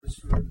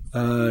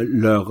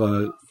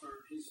leur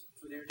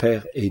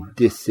père est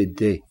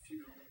décédé.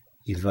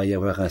 Il va y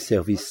avoir un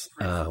service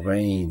à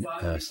Rain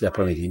cet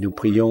après-midi. Nous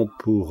prions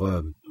pour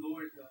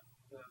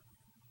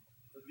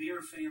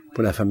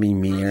la famille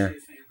Meir,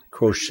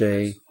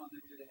 Crochet,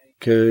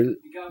 que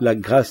la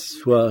grâce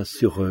soit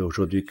sur eux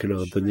aujourd'hui, que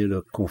leur donne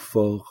le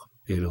confort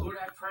et le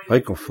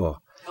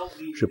réconfort.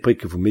 Je prie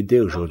que vous m'aidez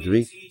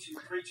aujourd'hui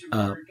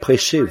à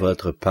prêcher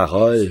votre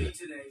parole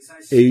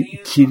et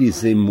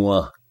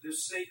utilisez-moi,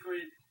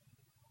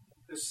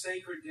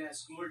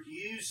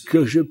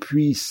 que je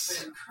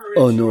puisse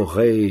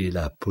honorer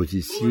la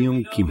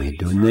position qui m'est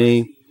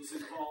donnée,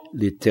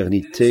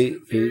 l'éternité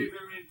est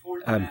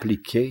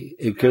impliquée,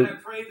 et que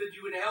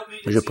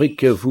je prie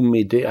que vous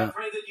m'aidez à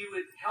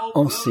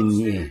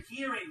enseigner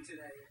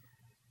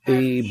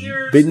et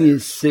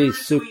bénissez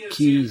ceux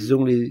qui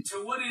ont les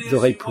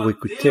oreilles pour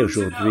écouter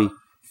aujourd'hui.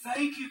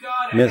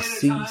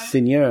 Merci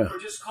Seigneur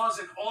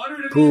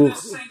pour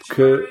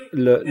que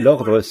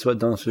l'ordre soit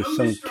dans ce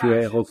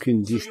sanctuaire,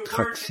 aucune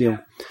distraction,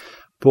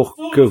 pour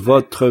que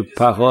votre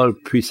parole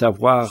puisse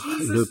avoir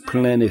le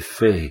plein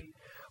effet.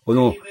 Au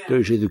nom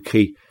de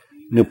Jésus-Christ,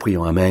 nous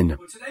prions. Amen.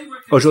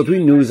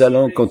 Aujourd'hui, nous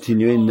allons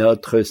continuer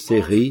notre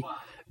série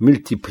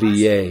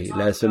Multiplier.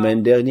 La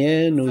semaine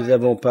dernière, nous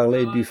avons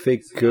parlé du fait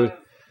que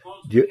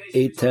Dieu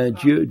est un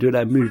Dieu de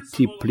la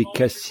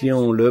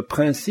multiplication, le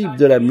principe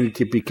de la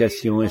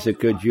multiplication est ce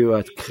que Dieu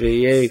a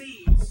créé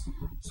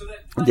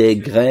des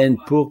graines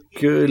pour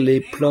que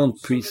les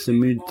plantes puissent se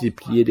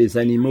multiplier, des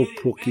animaux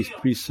pour qu'ils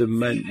puissent se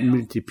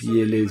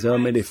multiplier, les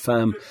hommes et les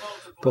femmes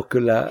pour que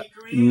la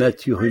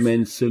nature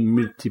humaine se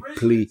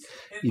multiplie,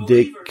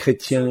 des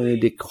chrétiens et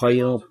des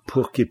croyants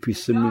pour qu'ils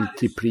puissent se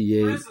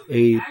multiplier.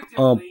 Et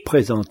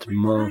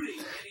présentement,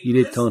 il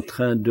est en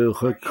train de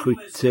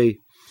recruter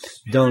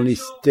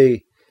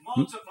d'enlister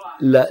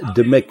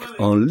de mecs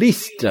en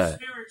liste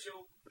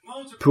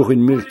pour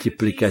une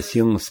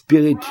multiplication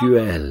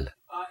spirituelle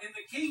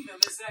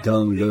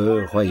dans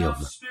le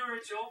royaume.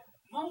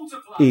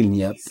 Il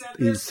n'y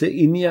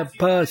a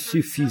pas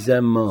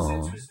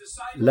suffisamment.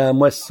 La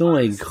moisson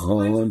est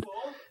grande,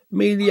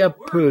 mais il y a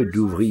peu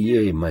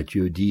d'ouvriers.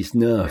 Matthieu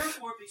 19.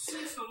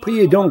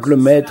 Priez donc le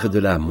maître de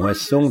la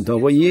moisson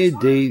d'envoyer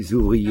des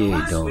ouvriers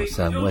dans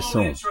sa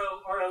moisson.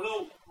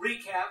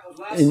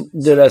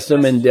 De la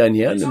semaine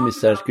dernière, le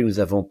message que nous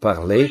avons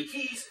parlé,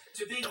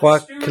 trois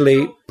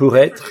clés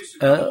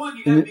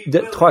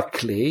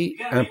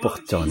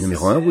importantes.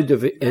 Numéro 1, vous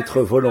devez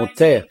être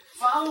volontaire.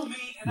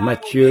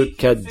 Matthieu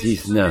 4,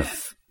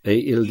 19.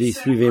 Et il dit,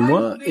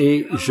 suivez-moi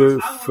et je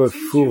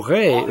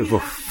vous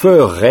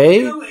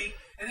ferai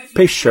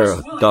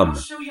pêcheurs d'hommes.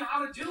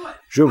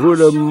 Je vous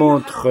le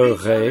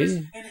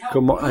montrerai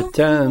comment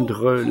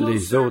atteindre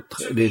les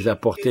autres, les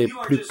apporter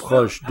plus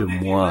proches de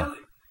moi.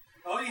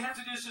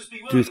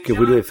 Tout ce que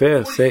vous devez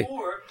faire, c'est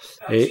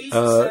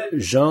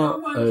Jean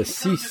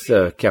 6,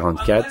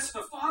 44,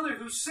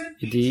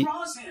 il dit,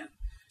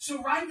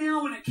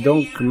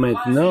 donc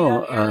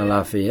maintenant, à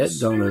Lafayette,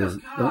 dans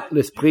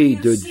l'Esprit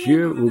de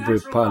Dieu, vous ne pouvez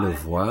pas le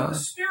voir,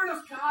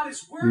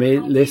 mais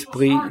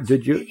l'Esprit de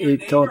Dieu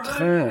est en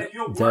train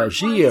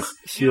d'agir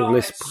sur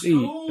l'esprit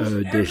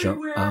des gens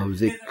aux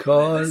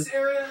écoles,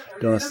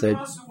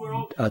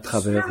 à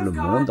travers le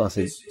monde, dans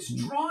cette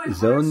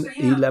zone.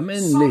 Il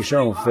amène les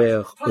gens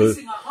vers eux.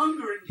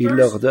 Il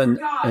leur donne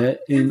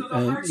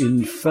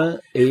une faim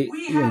et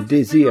un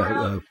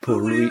désir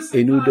pour lui.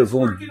 Et nous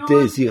devons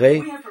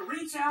désirer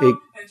et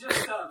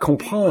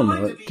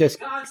comprendre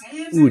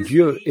où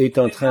Dieu est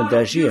en train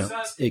d'agir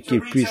et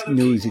qu'il puisse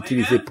nous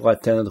utiliser pour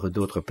atteindre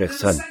d'autres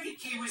personnes.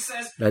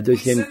 La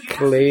deuxième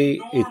clé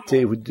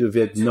était, vous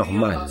devez être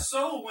normal.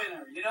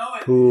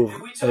 Pour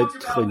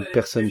être une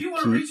personne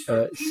qui,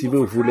 si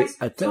vous voulez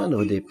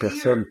atteindre des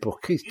personnes pour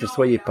Christ, ne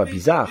soyez pas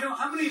bizarre.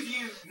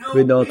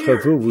 Peu d'entre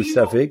vous, vous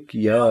savez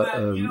qu'il y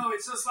a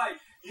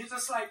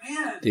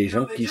des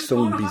gens qui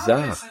sont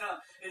bizarres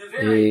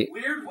et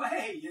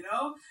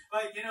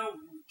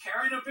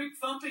carrying a big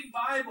thumping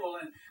Bible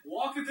and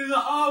walking through the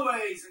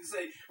hallways and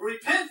say,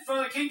 repent for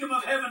the kingdom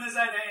of heaven is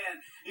at hand.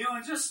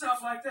 And just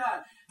stuff like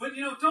that. But,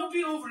 don't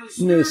be overly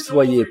spiritual. Ne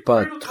soyez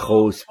pas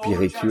trop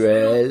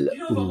spirituel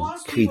ou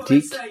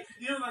critique.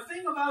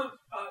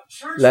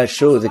 La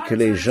chose est que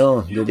les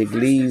gens de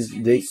l'Église,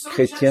 des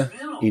chrétiens,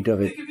 ils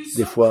doivent être,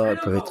 des fois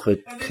peuvent être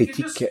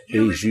critiques et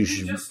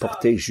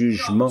porter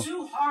jugement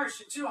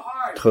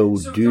trop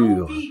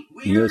dur.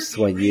 Ne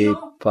soyez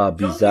pas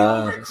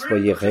bizarre,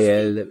 soyez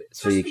réel,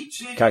 soyez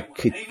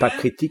pas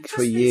critique,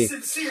 soyez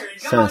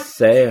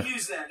sincère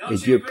et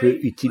Dieu peut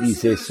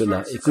utiliser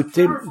cela.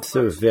 Écoutez ce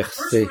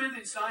verset,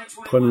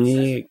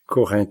 1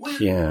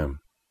 Corinthiens.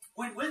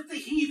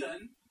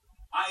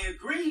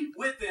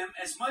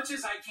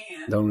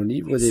 Dans le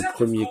livre des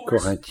 1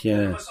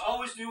 Corinthiens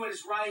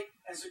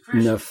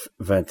 9,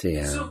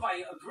 21.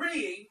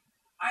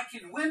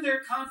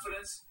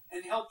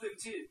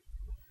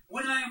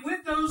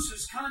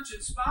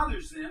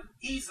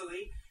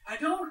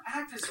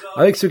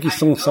 Avec ceux qui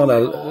sont sans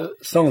loi,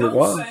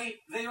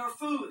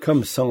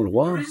 comme sans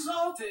loi,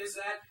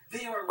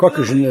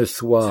 quoique je ne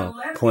sois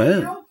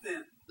point,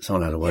 sans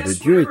la loi de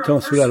Dieu,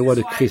 étant sous la loi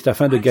de Christ,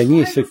 afin de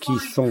gagner ceux qui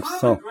sont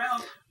sans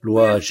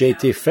loi. J'ai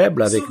été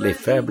faible avec les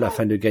faibles,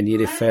 afin de gagner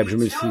les faibles. Je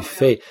me suis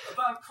fait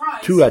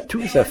tout à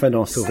tous, afin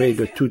d'en sauver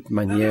de toute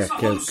manière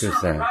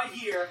quelques-uns.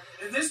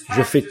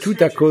 Je fais tout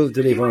à cause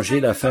de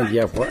l'Évangile, afin d'y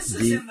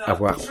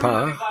avoir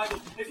part.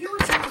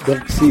 Donc,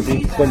 si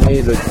vous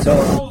prenez le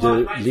temps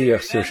de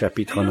lire ce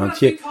chapitre en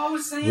entier,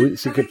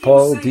 ce que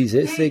Paul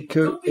disait, c'est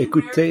que,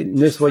 écoutez,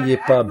 ne soyez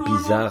pas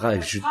bizarres,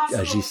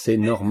 agissez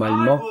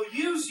normalement,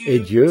 et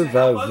Dieu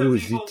va vous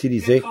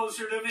utiliser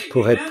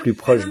pour être plus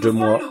proche de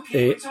moi.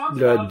 Et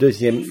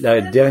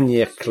la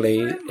dernière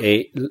clé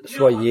est,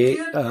 soyez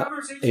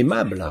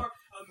aimable.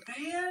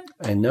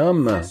 Un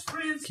homme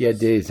qui a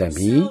des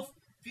amis,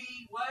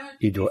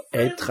 il doit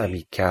être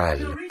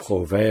amical.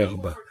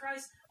 Proverbe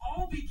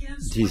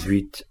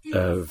 18,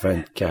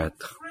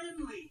 24.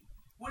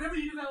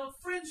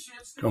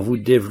 Quand vous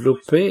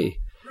développez,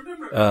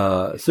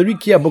 celui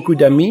qui a beaucoup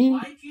d'amis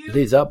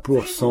les a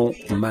pour son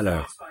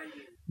malheur.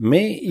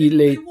 Mais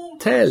il est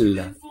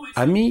tel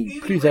ami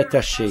plus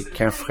attaché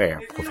qu'un frère.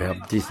 Proverbe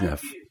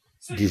 19,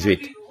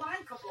 18.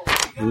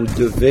 Vous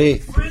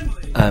devez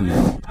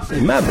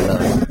aimable.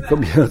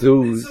 Combien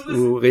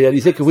vous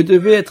réalisez que vous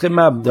devez être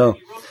aimable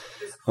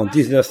en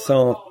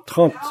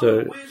 1930,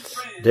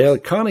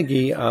 Dale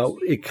Carnegie a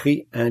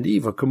écrit un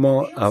livre,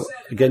 Comment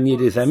gagner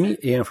des amis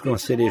et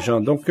influencer les gens.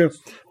 Donc, nous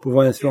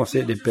pouvons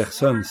influencer les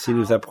personnes si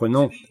nous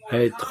apprenons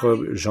à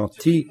être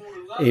gentils,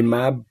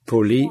 aimables,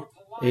 polis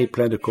et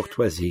pleins de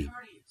courtoisie.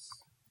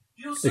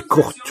 Et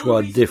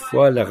courtois, des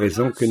fois, la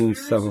raison que nous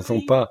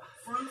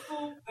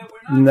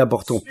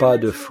n'apportons pas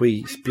de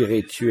fruits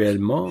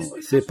spirituellement,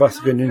 c'est parce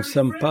que nous ne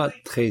sommes pas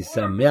très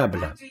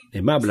aimables,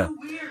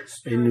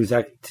 et nous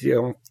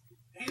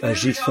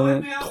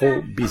agissons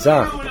trop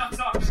bizarre.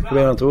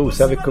 Combien d'entre vous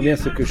savez combien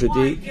ce que je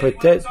dis?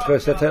 Peut-être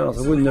certains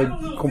d'entre vous ne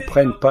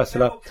comprennent pas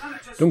cela.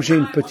 Donc j'ai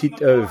une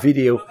petite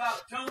vidéo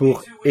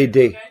pour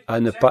aider à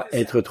ne pas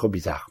être trop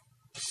bizarre.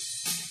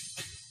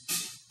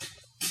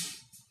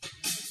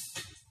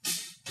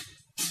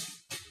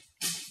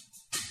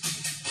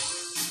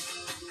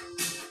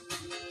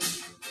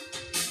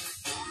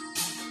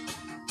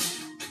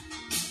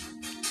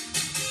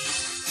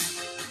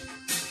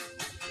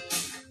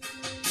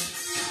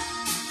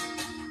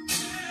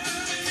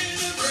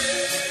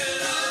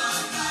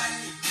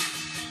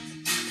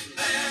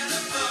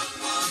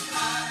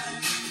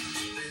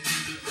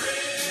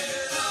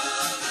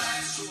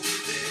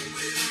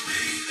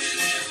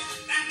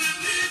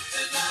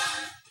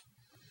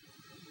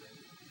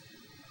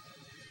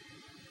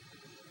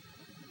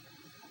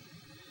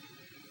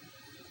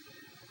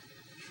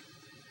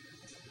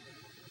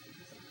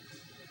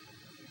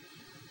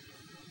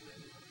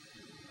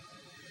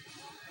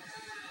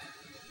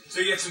 So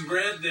you got some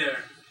bread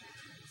there?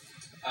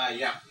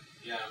 Yeah,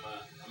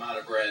 I'm out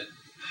of bread.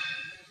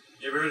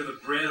 You ever heard of the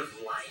bread of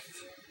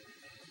life?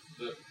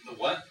 The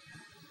what?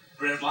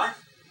 Bread of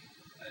life?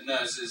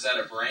 No, is that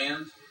a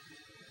brand?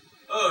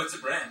 Oh, it's a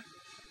brand.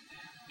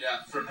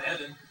 Yeah. From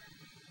heaven.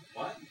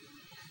 What?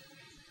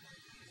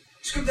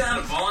 Just come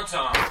down to Bon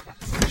Ton.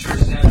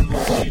 Church is having a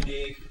little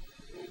shindig.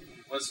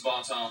 What's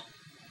Bon Ton?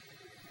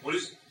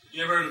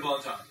 You ever heard of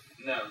Bon Ton?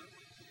 No.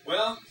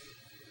 Well,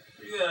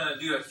 we're going to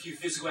do a few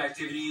physical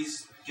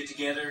activities, get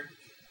together,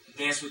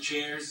 dance with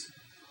chairs,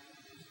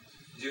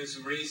 doing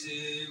some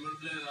racing.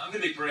 I'm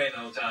going to be praying the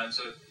whole time,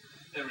 so it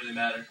doesn't really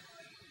matter.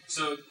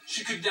 So,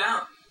 should come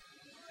down.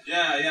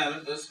 Yeah,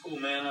 that's cool,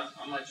 man.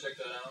 I might check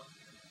that out.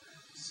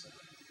 So,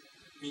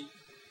 you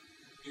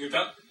going to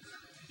come?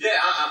 Yeah,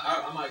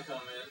 I might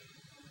come in.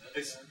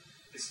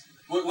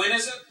 When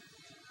is it?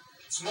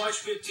 It's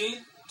March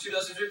 15th,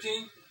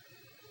 2015.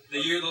 The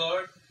year of the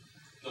Lord.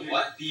 The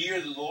what? The year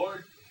of the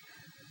Lord.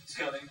 It's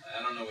coming.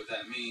 I don't know what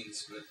that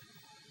means, but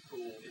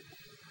cool. Okay.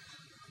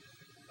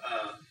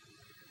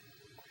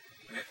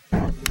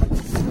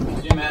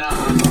 Yeah, man,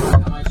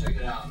 I might check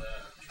it out.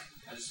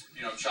 I just,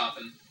 I'm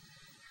shopping.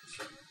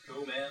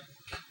 Cool, man.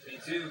 Me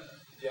too.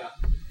 Yeah.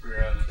 For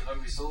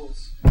hungry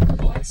souls.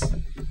 What?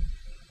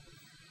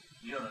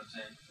 You know what I'm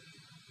saying?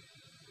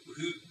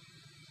 Who?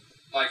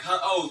 Like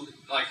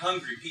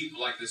hungry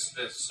people, like the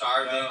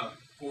starving,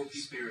 poor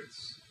people.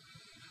 Spirits.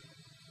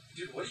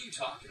 Dude, what are you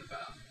talking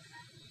about?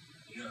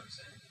 You know what I'm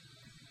saying?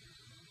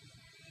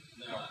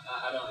 No,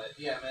 I don't.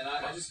 Yeah, man,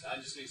 I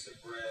just need some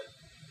bread.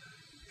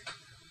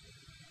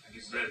 I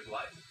guess bread of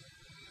life.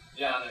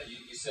 Yeah, I know.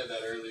 You said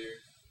that earlier.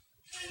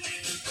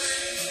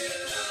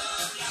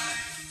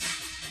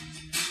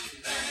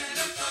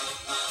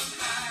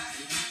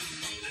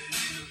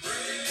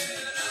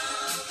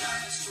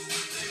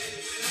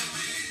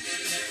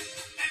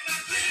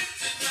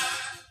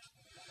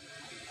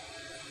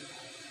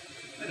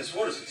 Man, this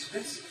water's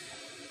expensive.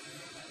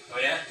 Oh,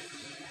 yeah?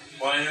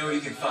 Well, I know where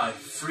you can find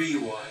free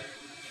water.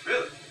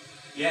 Really?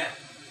 Yeah.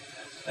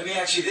 Let me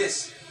ask you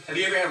this. Have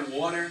you ever had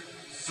water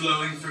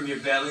flowing from your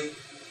belly?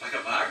 Like a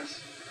virus?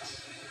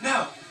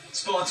 No.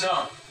 It's Bon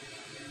Ton.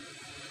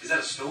 Is that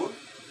a store?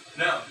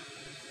 No.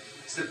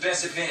 It's the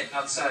best event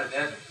outside of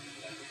heaven.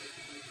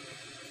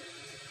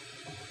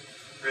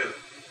 Really?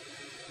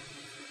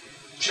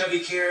 chubby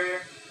carrier,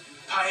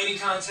 pie eating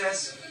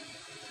contest,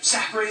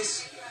 sack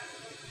race,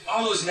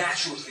 all those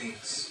natural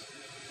things.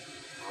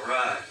 All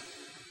right.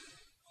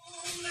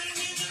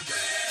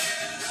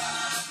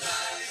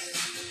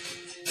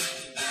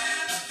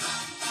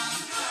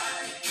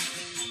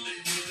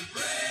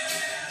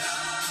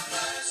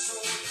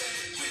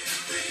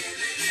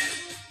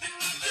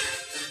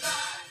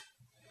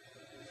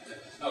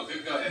 Oh,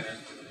 go ahead, man.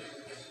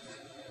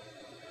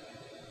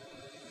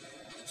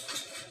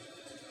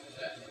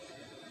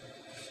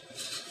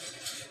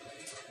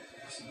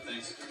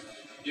 Thanks.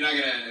 You're not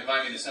gonna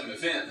invite me to some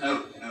event,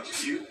 huh? No,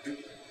 you?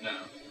 No.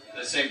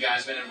 The same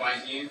guy's been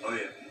inviting you? Oh,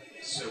 yeah.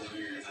 It's so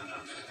weird. I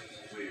know.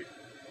 Weird.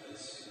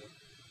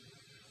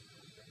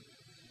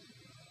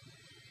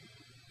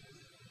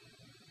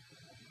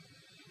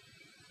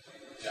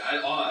 Yeah,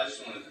 I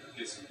just want to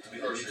get some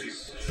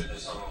groceries.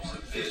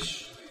 Some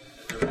fish.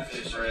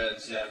 Fish,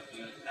 breads, yeah.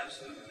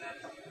 Absolutely.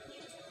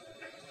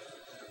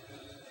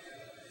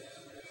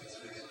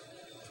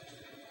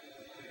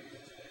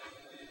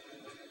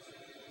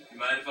 You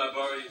mind if I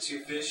borrow your 2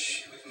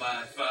 fish with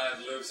my 5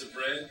 loaves of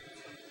bread?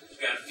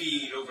 I've got to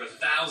feed over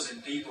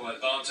 1,000 people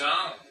at Bon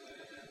Temps.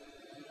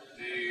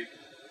 Dude.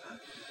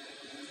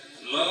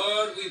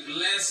 Lord, we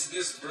bless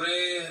this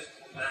bread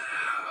now.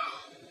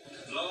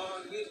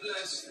 Lord, we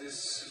bless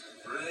this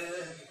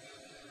bread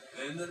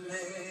in the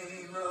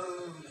name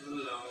of the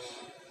Lord.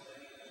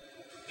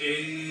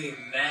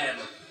 Amen.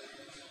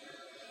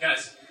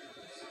 Guys,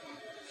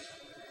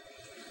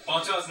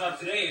 Bon Temp's not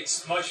today,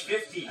 it's March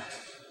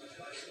 15th.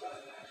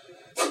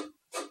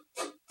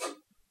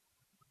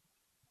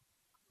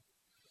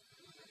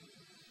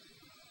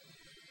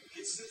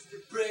 It's just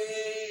the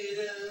bread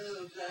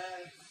of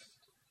life,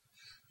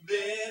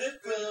 better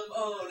from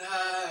on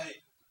high.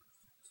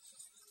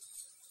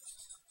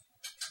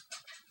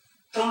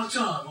 Bon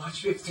Temps,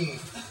 March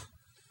 15th.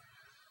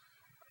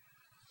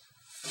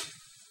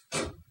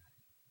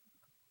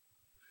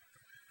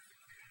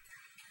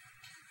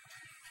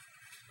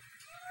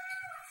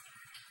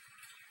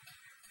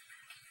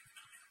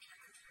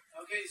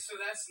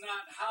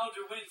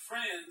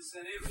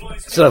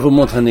 Cela vous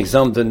montre un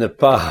exemple de ne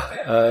pas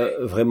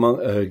vraiment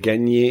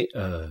gagner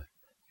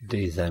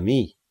des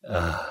amis.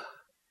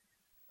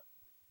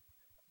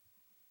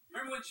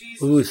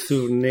 Vous vous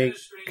souvenez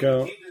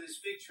quand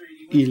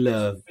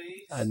il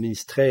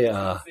administrait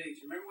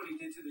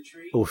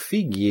au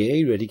figuier,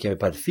 il lui a dit qu'il n'y avait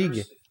pas de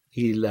figues,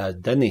 il a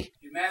damné.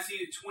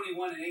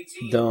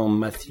 Dans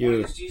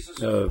Matthieu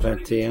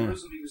 21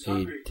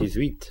 et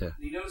 18,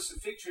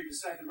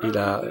 il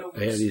a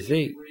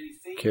réalisé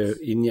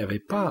qu'il n'y avait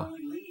pas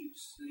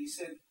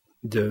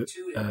de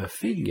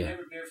figues.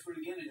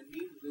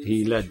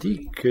 Il a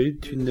dit que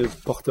tu ne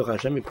porteras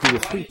jamais plus de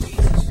fruits.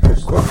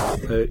 Pourquoi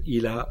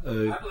il a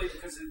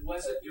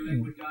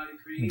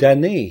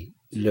damné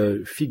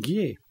le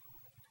figuier?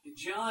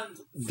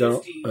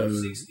 Dans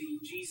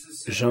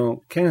Jean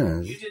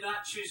 15,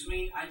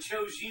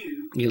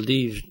 il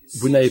dit,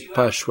 vous n'avez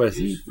pas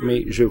choisi,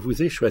 mais je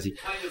vous ai choisi.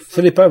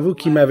 Ce n'est pas vous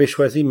qui m'avez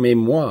choisi, mais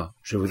moi,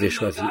 je vous ai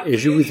choisi. Et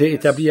je vous ai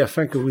établi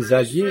afin que vous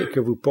alliez et que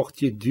vous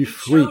portiez du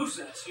fruit.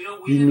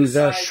 Il nous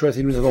a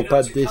choisis. Nous n'avons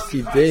pas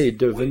décidé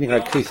de venir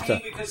à Christ.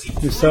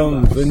 Nous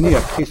sommes venus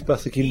à Christ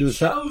parce qu'il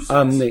nous a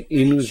amenés.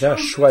 Il nous a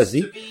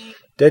choisis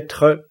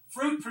d'être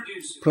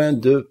plein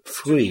de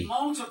fruits,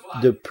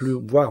 de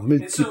pouvoir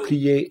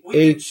multiplier,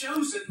 et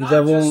nous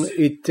avons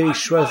été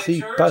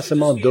choisis pas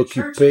seulement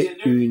d'occuper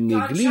une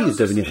église,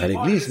 de venir à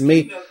l'église,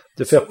 mais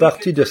de faire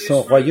partie de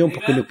son royaume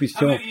pour que nous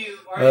puissions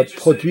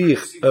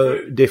produire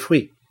des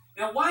fruits.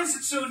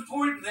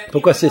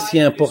 Pourquoi c'est si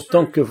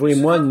important que vous et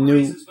moi,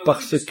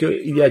 parce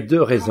qu'il y a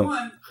 2 raisons.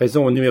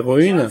 Raison numéro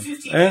 1,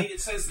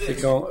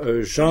 c'est quand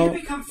Jean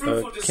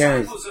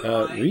 15,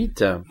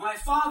 8,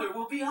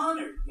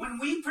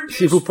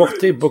 si vous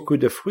portez beaucoup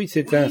de fruits,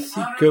 c'est ainsi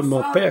que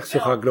mon Père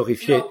sera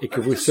glorifié et que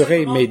vous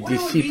serez mes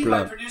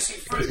disciples.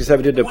 Qu'est-ce que ça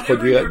veut dire de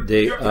produire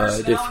des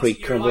fruits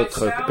quand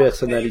votre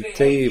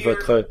personnalité,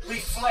 votre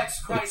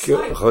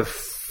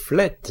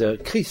reflète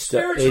Christ,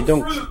 et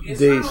donc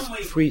des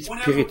fruits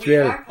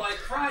spirituels,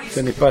 ce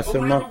n'est pas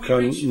seulement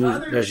quand nous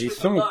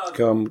agissons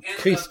comme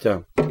Christ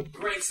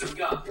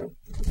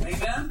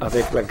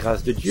avec la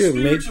grâce de Dieu,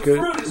 mais que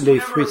les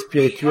fruits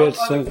spirituels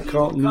sont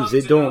quand nous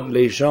aidons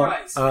les gens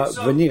à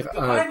venir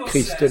à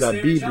Christ. La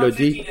Bible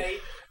dit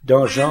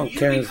dans Jean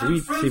 15,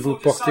 8, si vous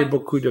portez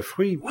beaucoup de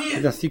fruits,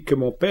 c'est ainsi que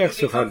mon Père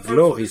sera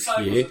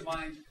glorifié,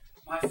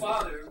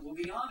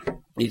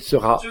 il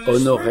sera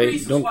honoré.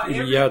 Donc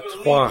il y a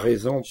 3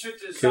 raisons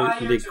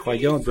que les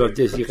croyants doivent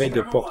désirer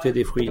de porter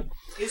des fruits.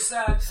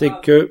 C'est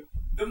que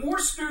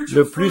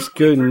le plus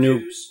que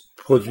nous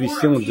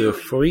produissions de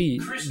fruits,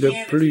 le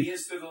plus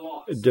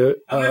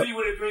de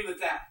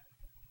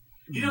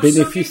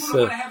bénéfices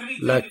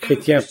la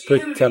chrétien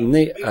peut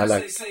amener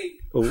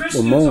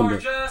au monde,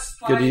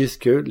 que disent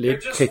que les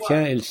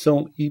chrétiens, ils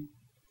sont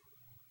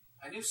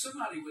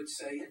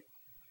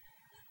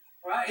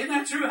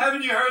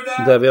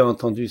Vous avez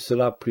entendu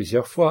cela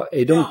plusieurs fois.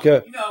 Et donc,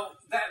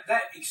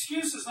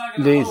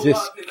 les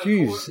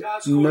excuses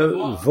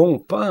ne vont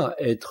pas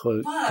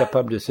être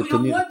capables de se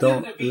tenir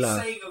dans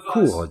la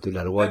cour de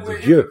la loi de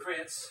Dieu.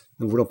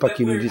 Nous ne voulons pas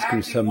qu'ils nous disent que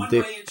nous sommes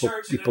des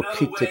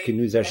hypocrites et que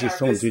nous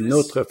agissons d'une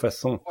autre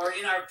façon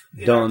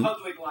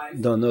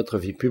dans notre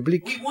vie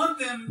publique.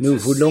 Nous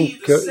voulons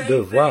de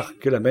voir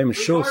que la même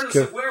chose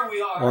que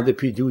en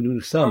dépit d'où nous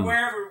sommes.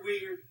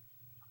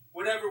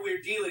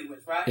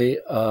 Et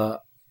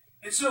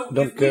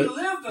donc,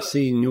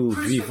 si nous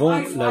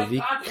vivons la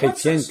vie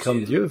chrétienne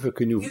comme Dieu veut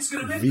que nous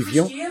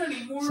vivions,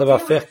 ça va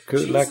faire que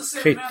la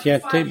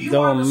chrétienté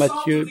dans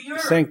Matthieu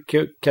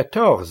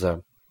 5:14.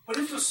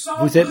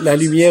 Vous êtes la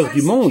lumière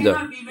du monde.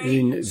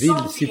 Une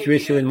ville située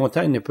sur une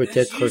montagne ne peut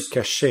être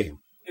cachée.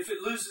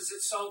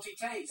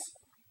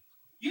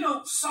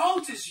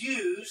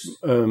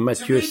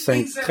 Matthieu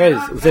 5:13.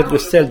 Vous êtes le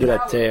sel de la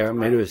terre,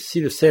 mais si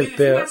le sel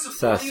perd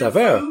sa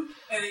saveur,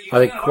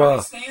 avec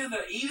quoi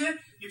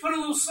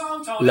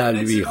la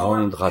lui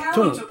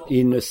rendra-t-on?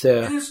 Il ne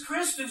sert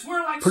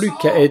plus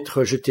qu'à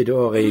être jeté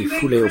dehors et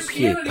foulé aux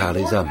pieds par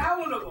les hommes.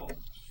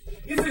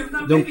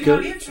 Donc,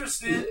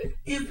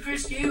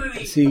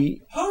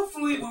 si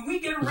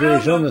les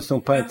gens ne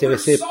sont pas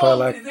intéressés par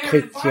la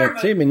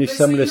chrétienté, mais nous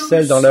sommes le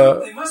sel dans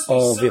leur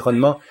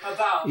environnement,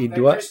 il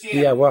doit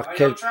y avoir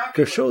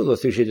quelque chose au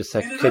sujet de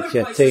sa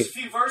chrétienté.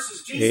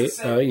 Et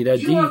il a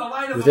dit,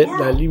 vous êtes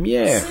la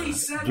lumière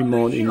du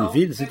monde. Une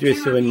ville située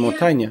sur une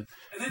montagne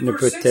ne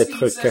peut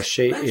être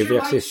cachée. Et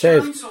verset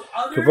 16,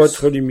 que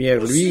votre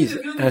lumière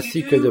luise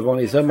ainsi que devant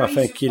les hommes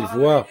afin qu'ils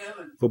voient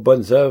vos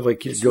bonnes œuvres et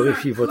qu'ils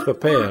glorifient votre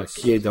Père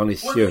qui est dans les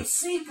cieux.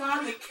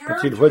 Quand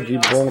ils voient du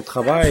bon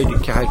travail, du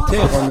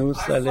caractère en nous,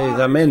 ça les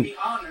amène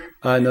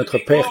à notre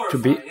Père to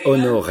be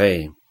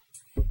honoré.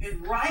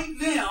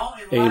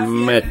 Et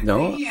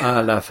maintenant,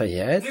 à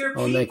Lafayette,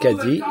 en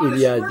Acadie, il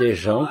y a des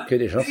gens sont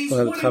en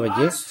train de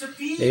travailler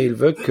et il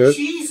veut que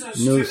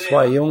nous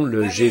soyons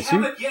le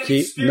Jésus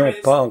qui n'ont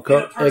pas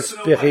encore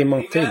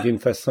expérimenté d'une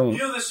façon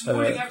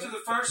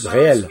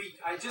réelle.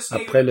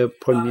 Après le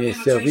premier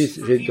service,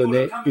 j'ai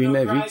donné une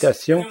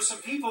invitation.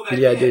 Il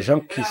y a des gens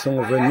qui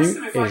sont venus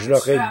et je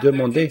leur ai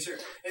demandé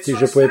si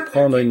je pouvais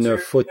prendre une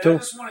photo.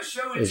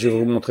 Et je vais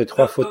vous montrer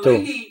 3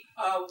 photos.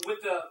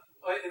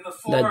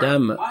 La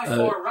dame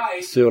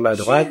sur la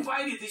droite,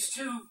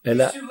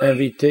 elle a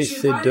invité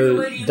ces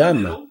 2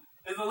 dames.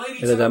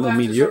 Et la dame au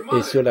milieu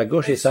et sur la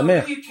gauche est sa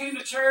mère.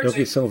 Donc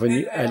ils sont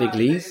venus à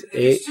l'église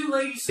et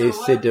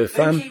ces 2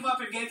 femmes,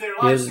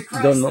 elles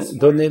ont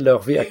donné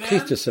leur vie à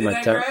Christ ce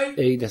matin.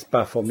 Et n'est-ce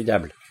pas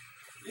formidable?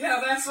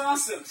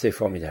 C'est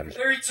formidable.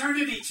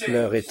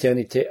 Leur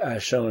éternité a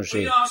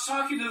changé.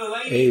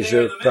 Et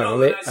je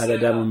parlais à la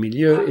dame au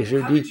milieu et je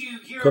dis,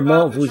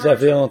 comment vous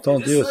avez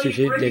entendu au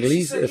sujet de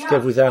l'église? Est-ce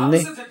qu'elle vous a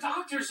amené?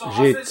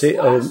 J'ai été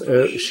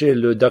chez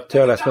le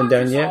docteur la semaine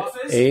dernière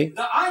et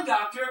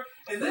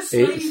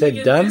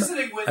cette dame,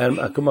 elle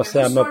a commencé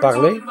à me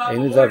parler et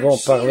nous avons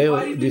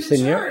parlé du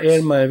Seigneur et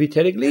elle m'a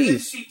invité à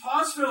l'église.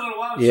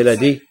 Et elle a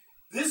dit,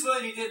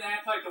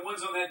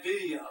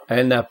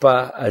 elle n'a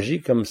pas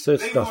agi comme ça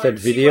dans cette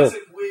vidéo.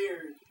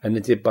 Elle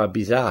n'était pas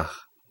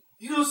bizarre.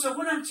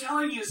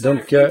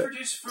 Donc,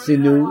 si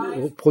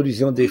nous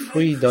produisons des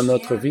fruits dans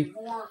notre vie,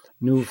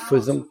 nous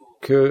faisons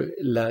que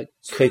la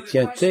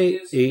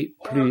chrétienté est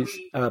plus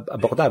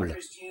abordable,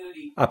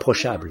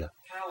 approchable.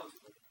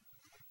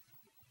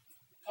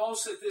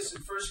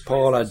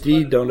 Paul a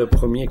dit dans le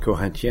 1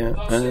 Corinthiens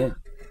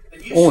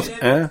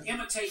 11:1,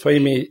 soyez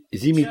mes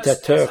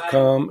imitateurs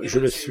comme je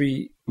le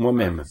suis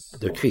moi-même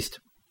de Christ.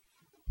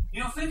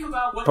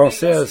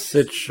 Pensez à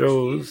cette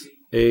chose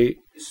et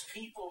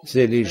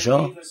c'est les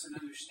gens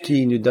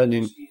qui nous donnent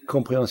une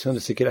compréhension de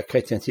ce que la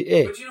chrétienté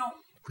est.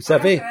 Vous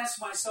savez,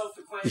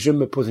 je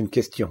me pose une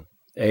question.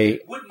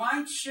 Et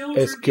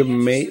est-ce que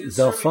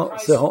mes enfants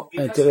seront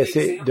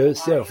intéressés de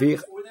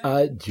servir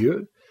à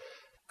Dieu?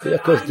 Et à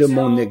cause de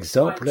mon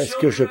exemple, est-ce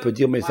que je peux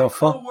dire mes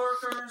enfants,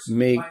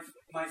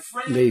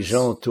 les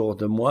gens autour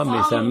de moi,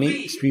 mes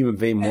amis,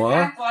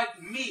 suivez-moi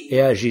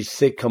et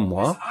agissez comme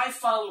moi,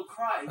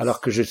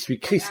 alors que je suis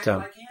Christ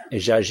et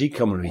j'agis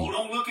comme lui.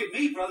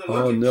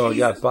 Oh, ne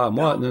regarde pas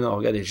moi, non,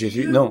 regardez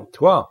Jésus. Non,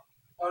 toi,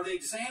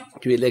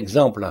 tu es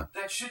l'exemple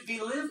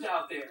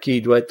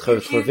qui doit être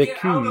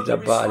vécu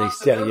là-bas à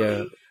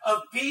l'extérieur.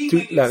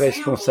 Toute la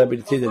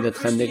responsabilité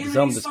d'être un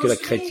exemple de ce que la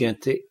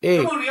chrétienté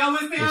est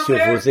sur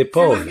vos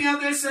épaules.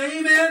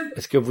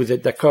 Est-ce que vous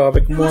êtes d'accord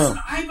avec moi?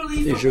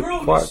 Et je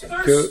crois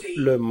que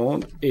le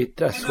monde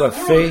est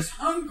assoiffé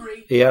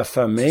et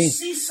affamé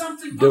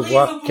de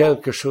voir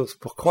quelque chose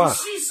pour croire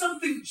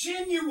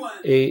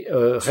et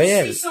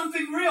réel.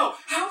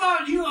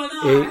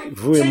 Et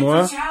vous et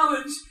moi,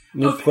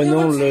 nous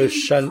prenons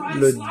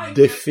le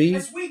défi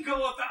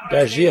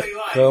d'agir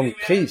comme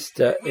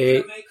Christ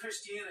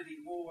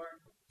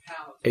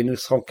et nous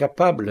serons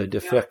capables de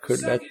faire que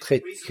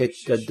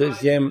la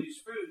deuxième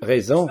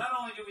raison,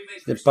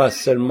 ce n'est pas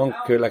seulement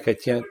que la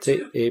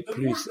chrétienté est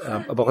plus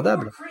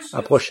abordable,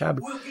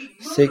 approchable,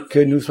 c'est que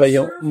nous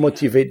soyons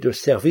motivés de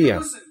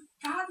servir.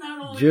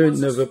 Dieu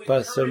ne veut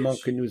pas seulement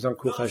que nous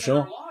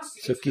encourageons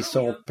ceux qui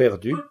sont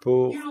perdus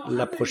pour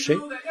l'approcher,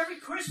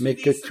 mais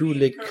que tous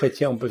les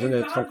chrétiens ont besoin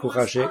d'être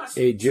encouragés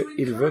et Dieu,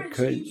 il veut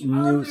que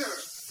nous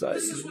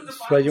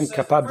soyons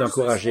capables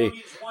d'encourager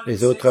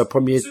les autres.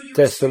 1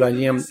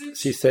 Thessaloniciens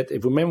 6:7. Et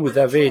vous-même, vous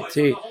avez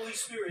été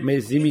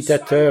mes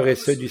imitateurs et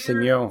ceux du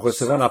Seigneur en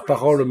recevant la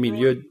parole au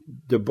milieu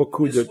de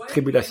beaucoup de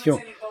tribulations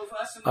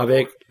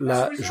avec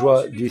la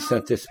joie du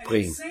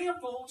Saint-Esprit.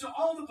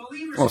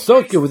 En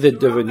sorte que vous êtes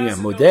devenus un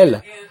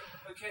modèle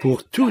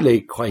pour tous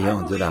les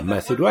croyants de la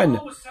Macédoine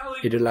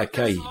et de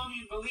l'Achaïe.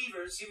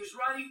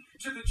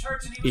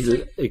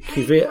 Il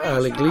écrivait à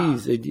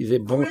l'Église et disait «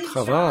 Bon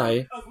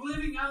travail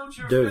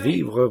de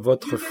vivre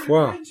votre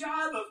foi,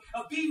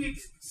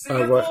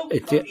 avoir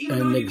été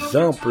un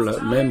exemple,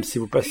 même si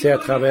vous passez à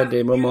travers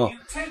des moments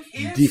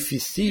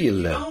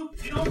difficiles.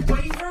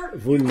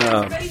 Vous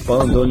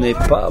n'abandonnez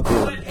pas,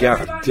 vous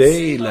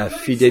gardez la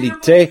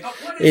fidélité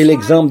et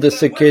l'exemple de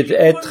ce qu'est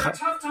être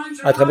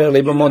à travers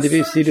les moments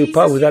difficiles ou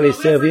pas, vous allez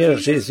servir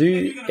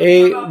Jésus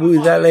et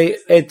vous allez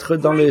être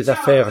dans les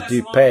affaires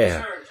du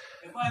Père.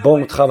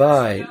 Bon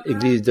travail,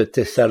 Église de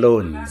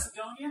Thessaloniens.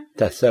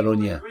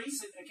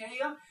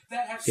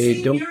 Et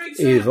donc,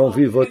 ils ont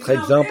vu votre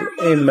exemple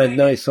et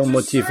maintenant ils sont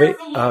motivés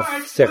à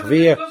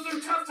servir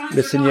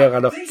le Seigneur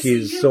alors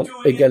qu'ils sont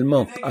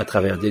également à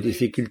travers des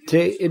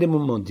difficultés et des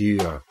moments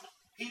durs.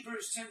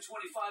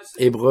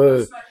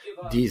 Hébreux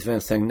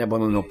 10:25.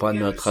 N'abandonnons pas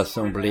notre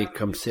assemblée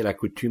comme c'est la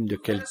coutume de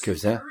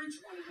quelques-uns,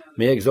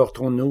 mais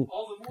exhortons-nous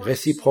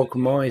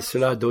réciproquement et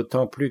cela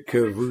d'autant plus que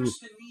vous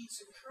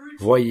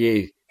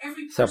voyez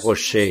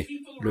s'approcher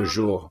le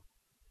jour.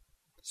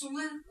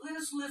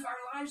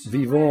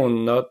 Vivons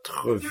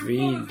notre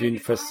vie d'une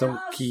façon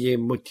qui est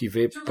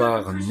motivée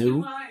par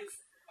nous.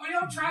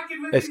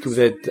 Est-ce que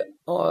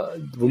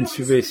vous me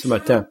suivez ce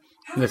matin?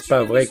 N'est-ce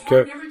pas vrai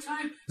que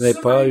vous n'avez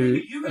pas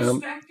eu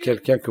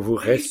quelqu'un que vous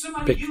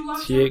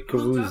respectiez, que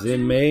vous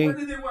aimez,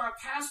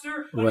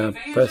 ou un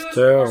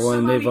pasteur, ou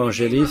un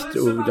évangéliste,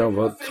 ou dans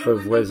votre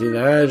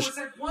voisinage,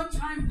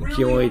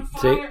 qui ont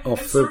été en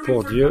feu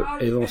pour Dieu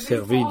et ont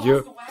servi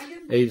Dieu,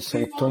 et ils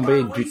sont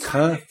tombés du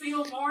train,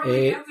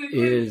 et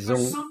ils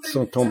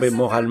sont tombés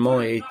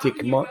moralement et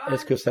éthiquement?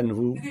 Est-ce que ça ne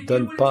vous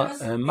donne pas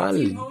un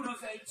mal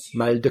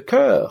de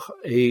cœur,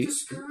 et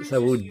ça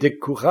vous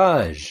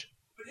décourage?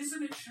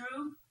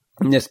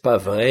 N'est-ce pas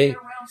vrai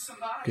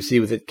que si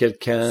vous êtes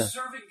quelqu'un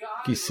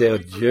qui sert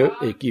Dieu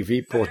et qui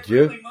vit pour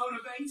Dieu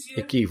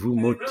et qui vous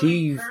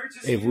motive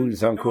et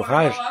vous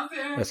encourage,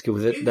 est-ce que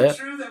vous êtes là?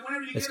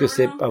 Est-ce que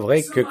c'est pas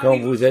vrai que quand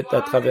vous êtes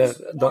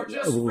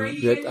vous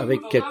êtes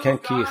avec quelqu'un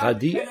qui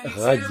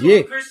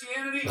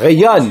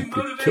rayonne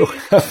plutôt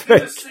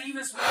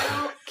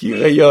qui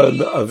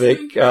rayonne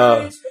avec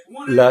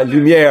la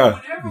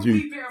lumière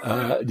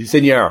du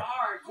Seigneur?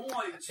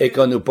 Et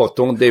quand nous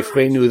portons des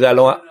fruits, nous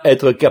allons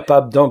être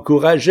capables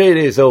d'encourager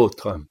les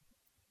autres.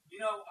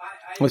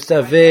 Vous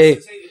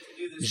savez,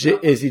 j'ai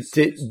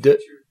hésité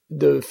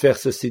de faire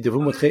ceci, de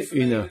vous montrer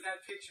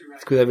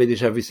est-ce que vous avez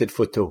déjà vu cette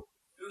photo?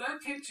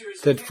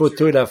 Cette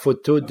photo est la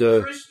photo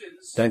de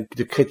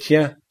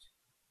chrétiens.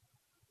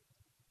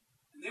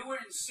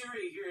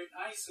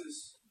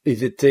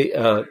 Ils étaient,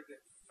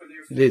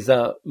 les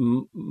a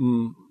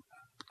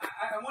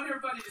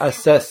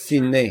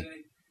assassinés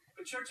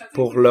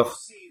pour leur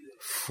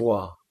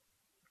foi.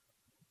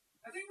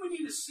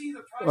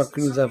 Je crois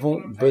que nous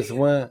avons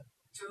besoin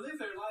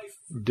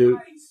de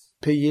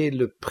payer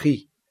le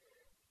prix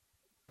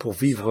pour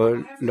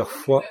vivre leur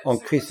foi en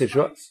Christ. Et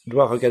je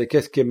dois regarder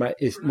qu'est-ce qui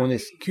est mon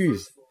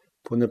excuse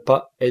pour ne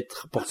pas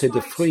être porté de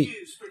fruits,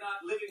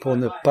 pour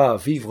ne pas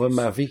vivre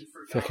ma vie,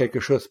 faire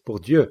quelque chose pour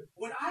Dieu.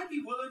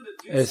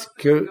 Qu'est-ce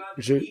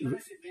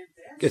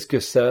que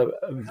ça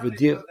veut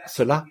dire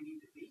cela?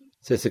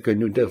 C'est ce que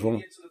nous devons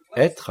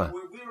être,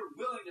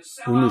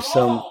 où nous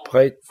sommes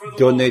prêts à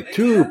donner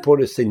tout pour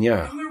le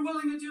Seigneur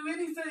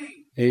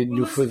et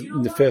nous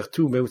faire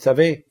tout. Mais vous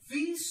savez,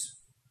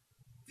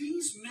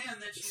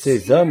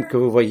 ces hommes que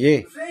vous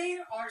voyez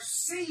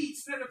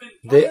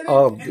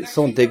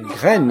sont des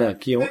graines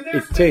qui ont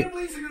été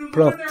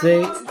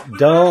plantées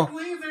dans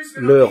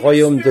le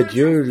royaume de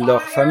Dieu.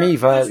 Leur famille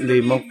va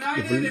les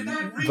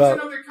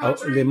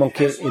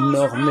manquer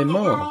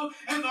énormément.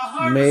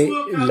 Mais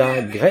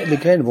les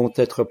graines vont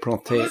être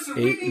plantées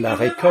et la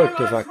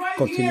récolte va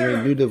continuer.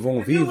 Nous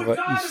devons vivre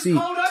ici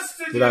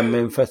de la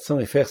même façon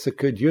et faire ce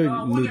que Dieu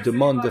nous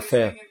demande de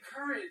faire.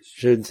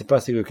 Je ne sais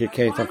pas si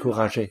quelqu'un est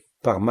encouragé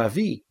par ma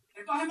vie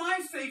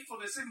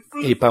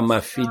et par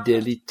ma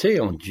fidélité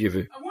en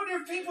Dieu.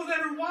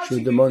 Je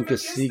me demande que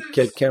si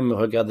quelqu'un me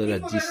regarde à la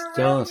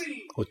distance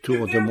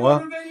autour de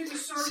moi,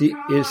 si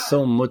ils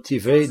sont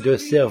motivés de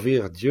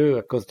servir Dieu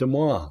à cause de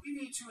moi.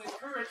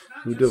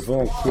 Nous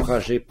devons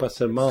encourager pas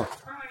seulement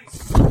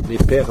les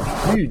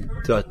perdus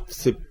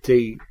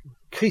d'accepter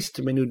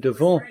Christ, mais nous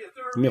devons,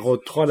 numéro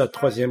 3, la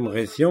troisième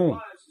raison,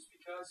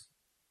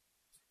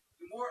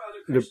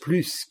 le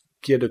plus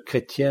qu'il y a de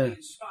chrétiens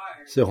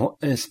seront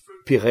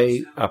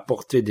inspirés à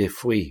porter des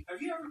fruits.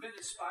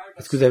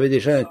 Est-ce que vous avez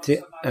déjà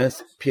été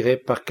inspiré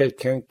par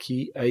quelqu'un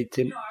qui a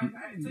été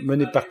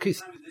mené par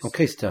Christ, en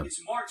Christ?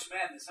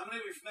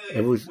 Et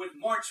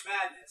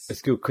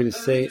est-ce que vous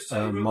connaissez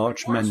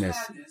March Madness?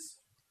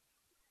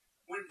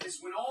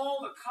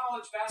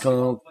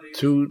 Quand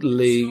toutes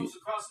les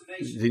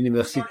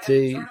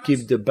universités,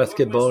 équipes de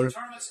basketball,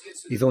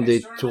 ils ont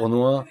des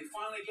tournois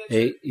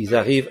et ils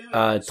arrivent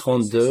à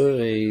 32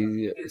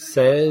 et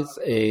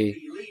 16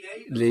 et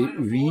les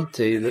 8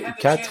 et le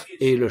 4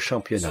 et le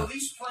championnat.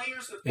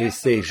 Et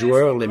ces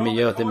joueurs, les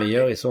meilleurs des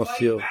meilleurs, ils sont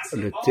sur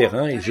le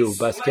terrain, ils jouent au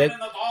basket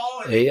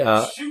et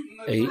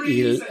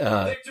ils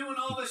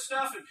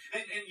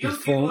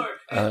font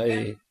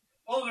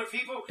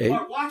et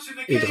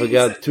ils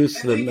regardent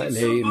tous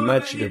les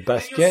matchs de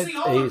basket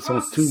et ils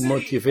sont tous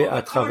motivés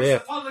à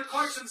travers.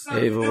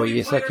 Et vous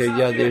voyez ça qu'il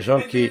y a des gens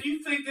qui,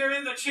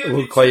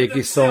 vous croyez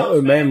qu'ils sont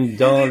eux-mêmes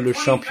dans le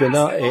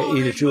championnat et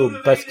ils jouent au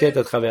basket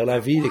à travers la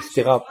ville,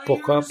 etc.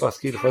 Pourquoi? Parce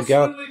qu'ils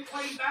regardent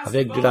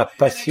avec de la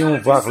passion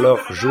voir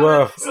leurs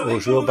joueurs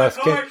jouer au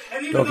basket.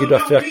 Donc ils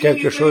doivent faire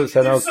quelque chose,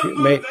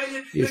 mais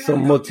ils sont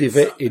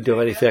motivés et ils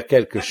devraient aller faire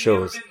quelque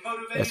chose.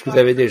 Est-ce que vous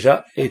avez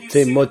déjà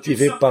été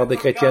motivé par des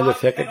chrétiens de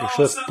faire quelque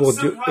chose pour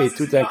Dieu et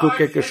tout d'un coup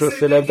quelque chose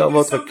s'élève dans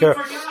votre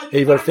cœur et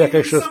ils veulent faire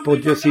quelque chose pour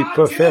Dieu? S'ils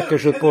peuvent faire quelque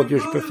chose pour Dieu,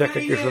 je peux faire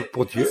quelque chose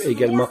pour Dieu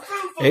également.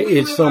 Et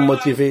ils sont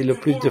motivés. Le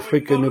plus de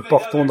fruits que nous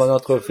portons dans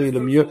notre vie, le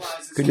mieux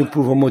que nous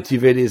pouvons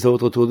motiver les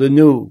autres autour de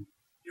nous.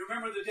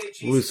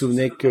 Vous vous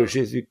souvenez que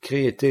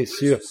Jésus-Christ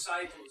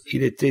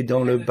il était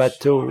dans le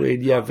bateau et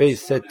il y avait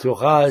cet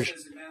orage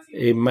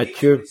et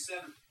Matthieu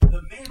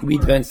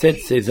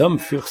 8:27, ces hommes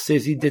furent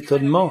saisis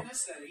d'étonnement.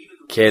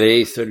 Quel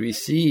est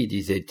celui-ci,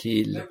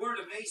 disait-il,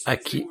 à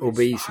qui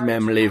obéissent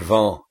même les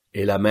vents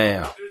et la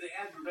mer?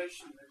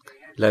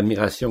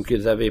 L'admiration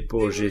qu'ils avaient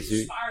pour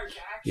Jésus,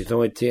 ils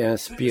ont été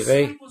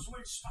inspirés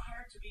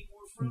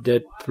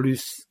d'être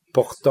plus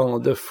portants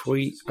de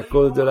fruits à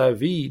cause de la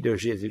vie de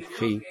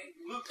Jésus-Christ.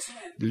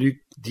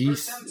 Luc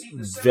 10,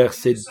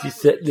 verset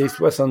 17, les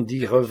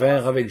 70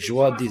 revinrent avec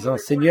joie, disant,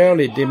 Seigneur,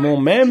 les démons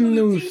même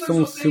nous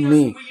sont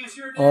soumis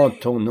en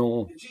ton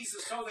nom.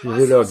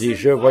 Jésus leur dit,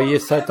 je voyais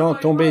Satan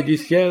tomber du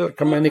ciel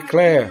comme un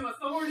éclair.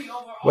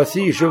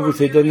 Voici, je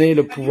vous ai donné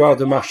le pouvoir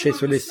de marcher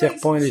sur les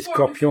serpents et les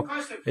scorpions,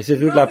 et c'est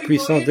toute la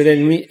puissance de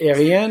l'ennemi, et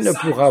rien ne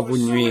pourra vous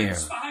nuire.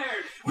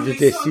 Ils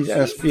étaient si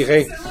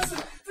inspirés.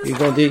 Ils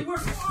ont dit,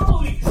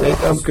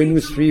 cet homme que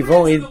nous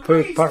suivons, il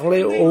peut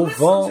parler au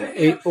vent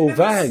et aux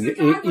vagues,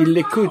 et il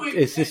l'écoute,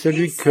 et c'est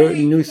celui que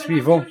nous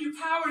suivons.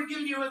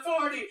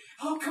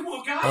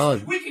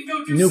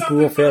 Nous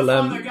pouvons faire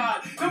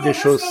des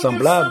choses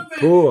semblables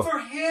pour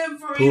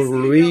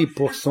lui,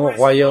 pour son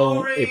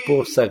royaume et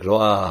pour sa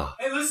gloire.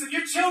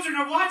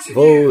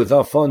 Vos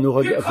enfants vous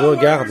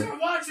regardent.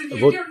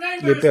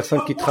 Les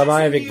personnes qui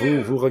travaillent avec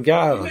vous vous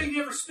regardent.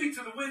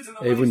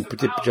 Et vous ne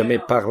pouvez jamais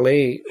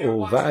parler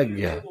aux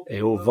vagues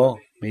et au vent,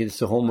 mais ils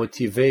seront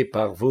motivés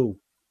par vous.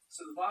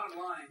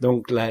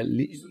 Donc la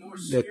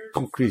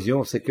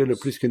conclusion, c'est que le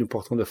plus que nous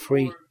portons de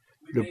fruits,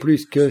 le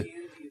plus que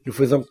nous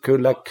faisons que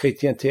la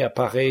chrétienté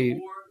apparaît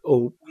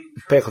aux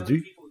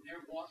perdus,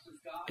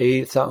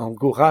 et ça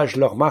encourage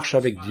leur marche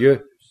avec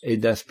Dieu et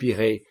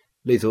d'inspirer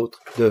les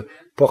autres, de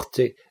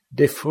porter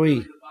des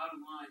fruits.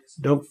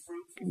 Donc,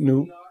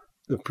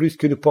 le plus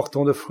que nous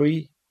portons de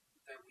fruits,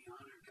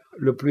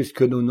 le plus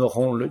que nous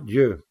honorons le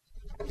Dieu.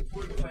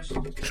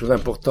 Chose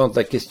importante,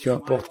 la question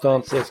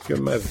importante, c'est est-ce que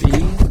ma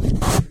vie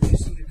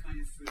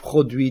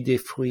produit des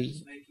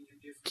fruits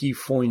qui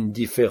font une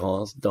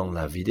différence dans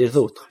la vie des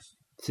autres?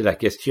 C'est la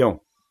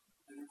question.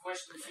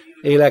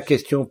 Et la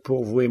question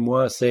pour vous et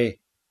moi,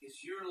 c'est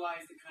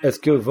est-ce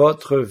que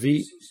votre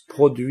vie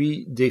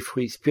produit des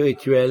fruits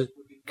spirituels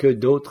que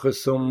d'autres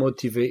sont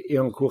motivés et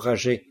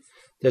encouragés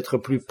d'être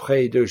plus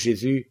près de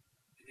Jésus?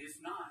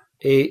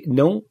 Et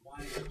non?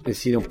 Et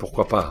sinon,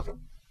 pourquoi pas?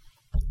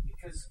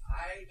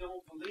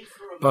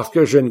 Parce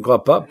que je ne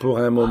crois pas pour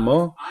un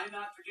moment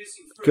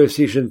que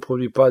si je ne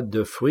produis pas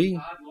de fruits,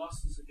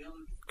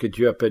 que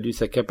Dieu a perdu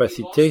sa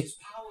capacité,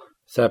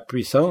 sa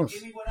puissance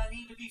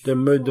de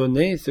me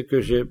donner ce que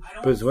j'ai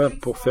besoin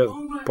pour faire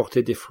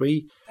porter des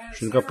fruits.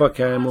 Je ne crois pas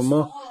qu'à un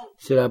moment,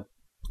 c'est la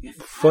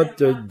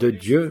faute de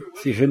Dieu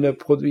si je ne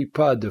produis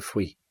pas de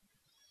fruits.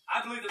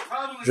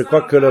 Je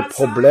crois que le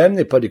problème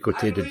n'est pas du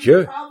côté de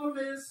Dieu,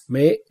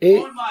 mais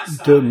est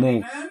de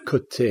mon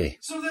côté.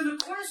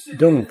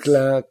 Donc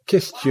la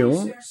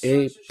question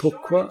est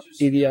pourquoi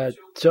il y a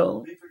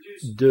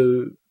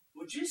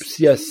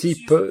s'il y a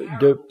si peu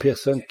de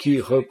personnes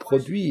qui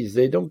reproduisent.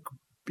 Et donc,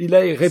 il a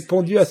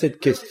répondu à cette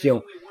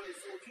question.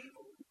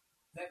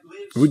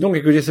 Vous donc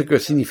écoutez ce que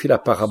signifie la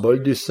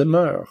parabole du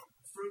semeur.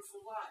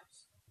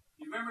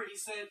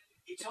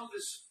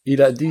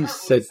 Il a dit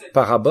cette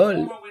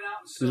parabole,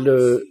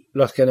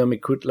 lorsqu'un homme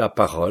écoute la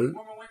parole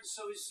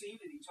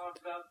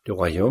du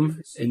royaume,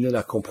 il ne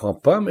la comprend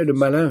pas, mais le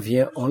malin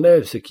vient,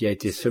 enlève ce qui a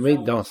été semé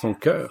dans son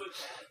cœur.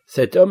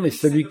 Cet homme est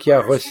celui qui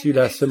a reçu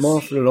la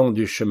semence le long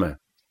du chemin.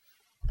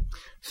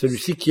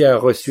 Celui-ci qui a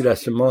reçu la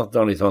semence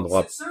dans les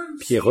endroits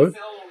pierreux,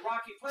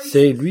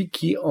 C'est lui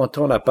qui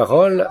entend la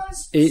parole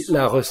et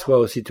la reçoit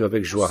aussitôt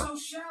avec joie.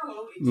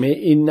 Mais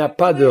il n'a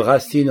pas de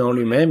racine en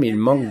lui-même, il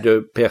manque de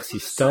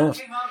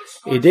persistance,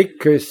 et dès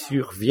que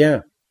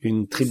survient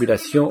une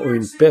tribulation ou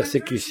une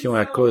persécution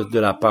à cause de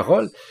la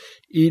parole,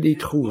 il y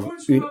trouve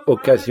une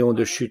occasion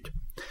de chute.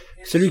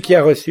 Celui qui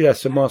a reçu la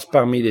semence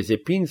parmi les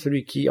épines,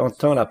 celui qui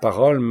entend la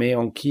parole, mais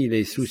en qui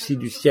les soucis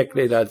du siècle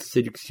et la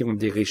séduction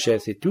des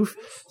richesses étouffent,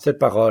 cette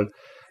parole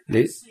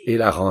et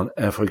la rendent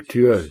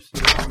infructueuse.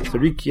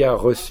 Celui qui a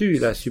reçu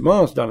la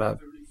semence dans la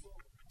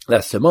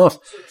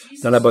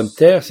bonne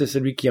terre, c'est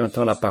celui qui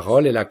entend la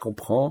parole et la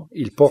comprend.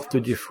 Il porte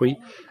du fruit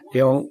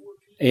et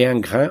un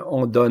grain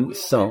en donne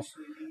 100,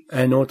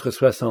 un autre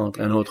 60,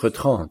 un autre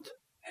 30.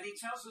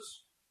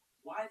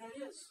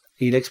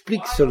 Il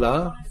explique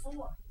cela,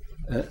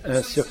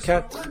 1 sur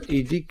 4,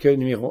 il dit que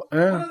numéro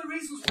 1,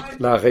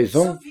 la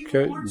raison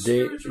que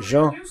des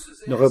gens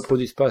ne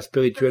reproduisent pas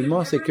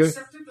spirituellement, c'est que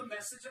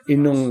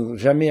ils n'ont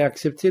jamais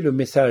accepté le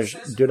message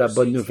de la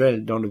bonne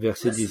nouvelle dans le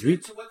verset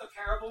 18.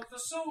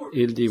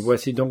 Il dit,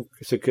 voici donc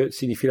ce que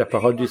signifie la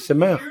parole du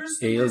semeur.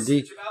 Et il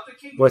dit,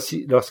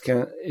 voici,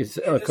 lorsqu'un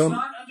comme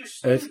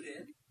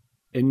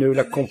il ne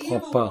la comprend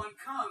pas,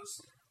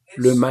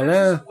 le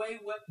malin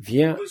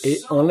vient et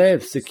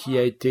enlève ce qui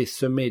a été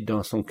semé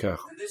dans son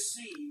cœur.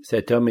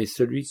 Cet homme est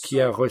celui qui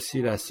a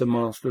reçu la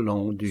semence le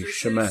long du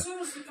chemin.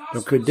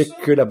 Donc, dès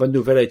que la bonne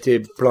nouvelle a été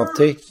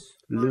plantée,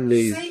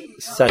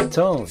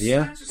 Satan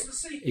vient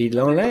et il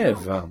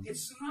enlève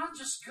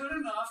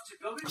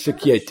ce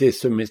qui a été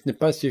semé. Ce n'est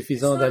pas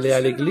suffisant d'aller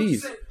à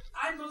l'église.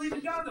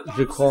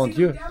 Je crois en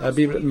Dieu. La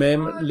Bible,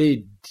 même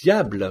les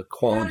diables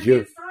croient en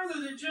Dieu.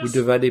 Vous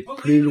devez aller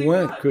plus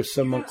loin que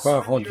seulement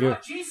croire en Dieu.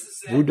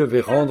 Vous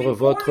devez rendre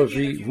votre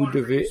vie, vous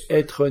devez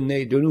être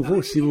né de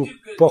nouveau. Si vous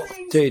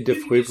portez de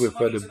fruits, vous pouvez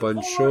faire de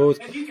bonnes choses,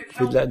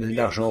 faire de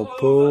l'argent aux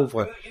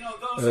pauvres,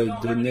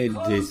 donner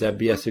des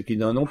habits à ceux qui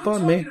n'en ont pas,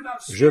 mais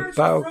je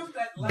parle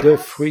de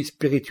fruits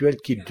spirituels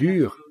qui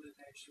durent.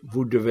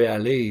 Vous devez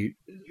aller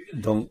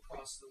donc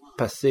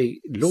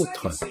passer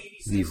l'autre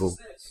niveau.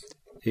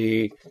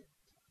 Et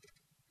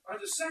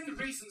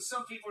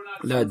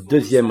la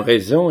deuxième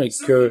raison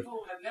est que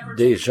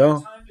des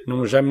gens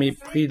n'ont jamais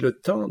pris le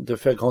temps de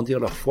faire grandir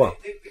leur foi.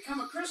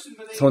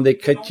 Ils sont des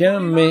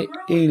chrétiens, mais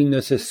ils ne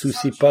se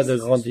soucient pas de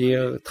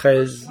grandir.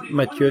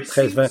 Matthieu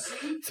 13, 20.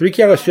 Celui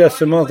qui a reçu la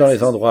semence dans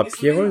les endroits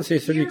pierreux, c'est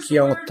celui qui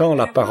entend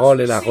la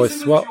parole et la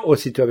reçoit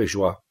aussitôt avec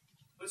joie.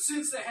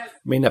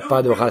 Mais il n'a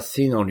pas de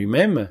racine en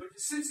lui-même,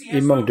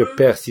 il manque de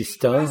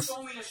persistance,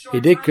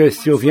 et dès que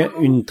survient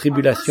une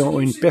tribulation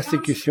ou une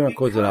persécution à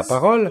cause de la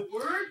parole,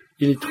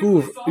 il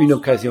trouve une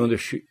occasion de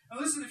chute.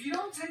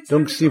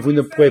 Donc, si vous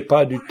ne prenez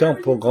pas du temps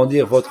pour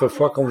grandir votre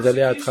foi quand vous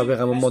allez à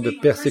travers un moment de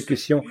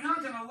persécution,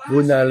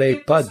 vous n'allez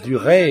pas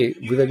durer,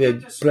 vous allez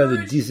être plein de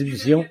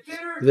désillusions,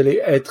 vous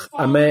allez être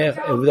amer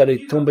et vous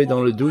allez tomber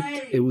dans le doute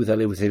et vous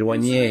allez vous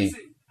éloigner.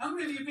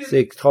 C'est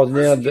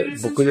extraordinaire,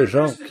 beaucoup de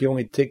gens qui ont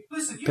été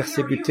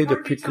persécutés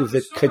depuis que vous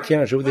êtes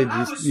chrétiens. Je vous ai dit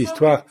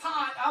l'histoire.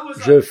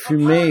 Je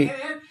fumais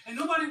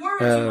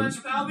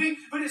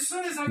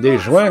des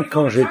joints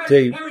quand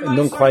j'étais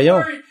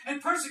non-croyant.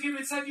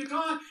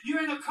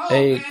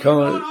 Et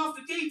quand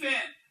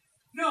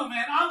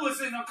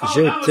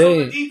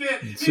j'étais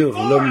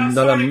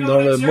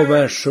dans le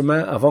mauvais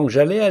chemin avant que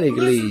j'allais à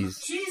l'église,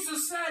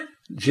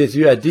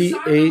 Jésus a dit,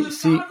 et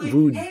si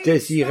vous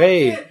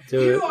désirez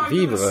de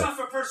vivre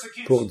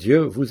pour Dieu,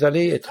 vous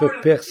allez être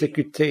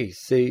persécutés.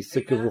 C'est ce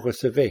que vous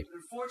recevez.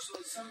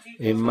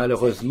 Et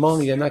malheureusement,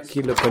 il y en a qui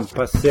ne prennent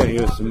pas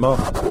sérieusement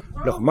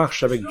leur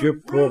marche avec Dieu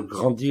pour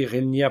grandir.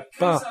 Il n'y a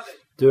pas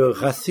de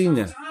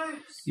racines.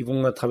 Ils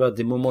vont à travers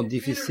des moments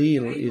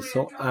difficiles, ils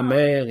sont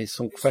amers, ils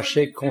sont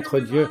fâchés contre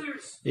Dieu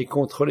et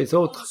contre les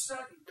autres.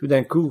 Tout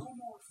d'un coup,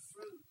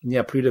 il n'y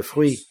a plus de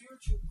fruits.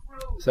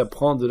 Ça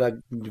prend de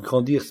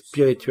grandir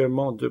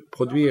spirituellement, de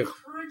produire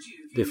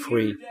des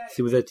fruits.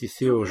 Si vous êtes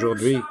ici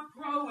aujourd'hui,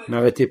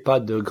 n'arrêtez pas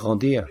de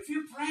grandir.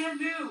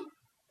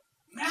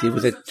 Si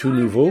vous êtes tout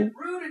nouveau,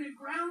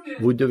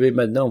 vous devez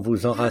maintenant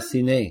vous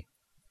enraciner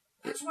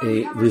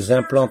et vous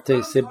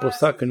implanter. C'est pour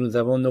ça que nous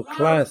avons nos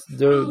classes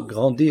de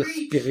grandir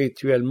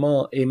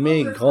spirituellement,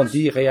 aimer,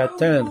 grandir et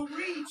atteindre.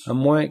 À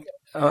moins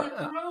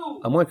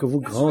que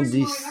vous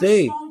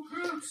grandissez,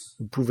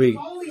 vous pouvez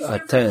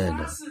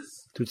atteindre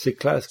toutes ces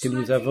classes que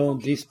nous avons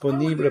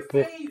disponibles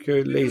pour que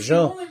les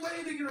gens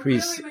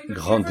puissent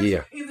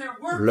grandir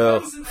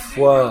leur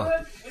foi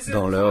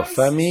dans leur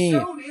famille,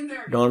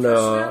 dans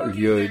leur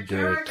lieu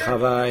de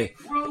travail,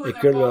 et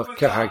que leur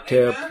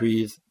caractère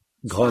puisse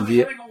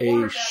grandir et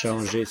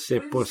changer. C'est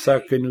pour ça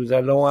que nous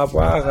allons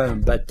avoir un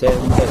baptême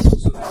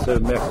ce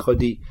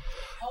mercredi,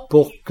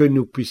 pour que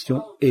nous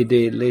puissions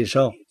aider les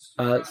gens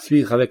à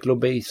suivre avec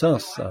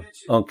l'obéissance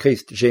en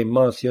Christ. J'ai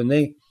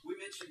mentionné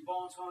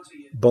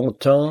bon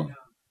temps.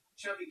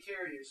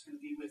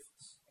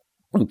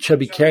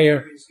 Chubby Carrier,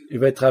 il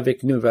va être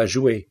avec nous, il va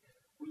jouer.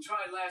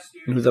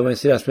 Nous avons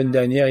essayé la semaine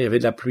dernière, il y avait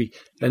de la pluie.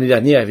 L'année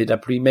dernière, il y avait de la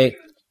pluie, mais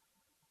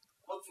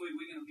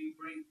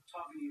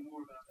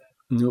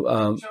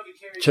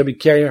Chubby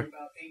Carrier,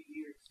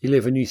 Il est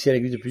venu ici à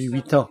l'église depuis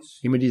 8 ans.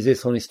 Il me disait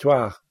son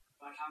histoire,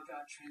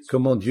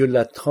 comment Dieu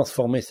l'a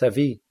transformé sa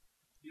vie.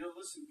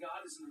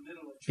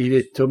 Il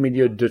est au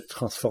milieu de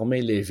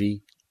transformer les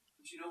vies.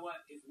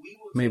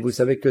 Mais vous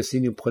savez que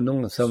si nous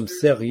sommes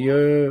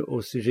sérieux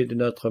au sujet de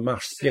notre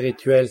marche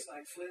spirituelle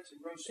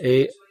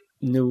et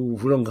nous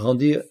voulons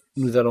grandir,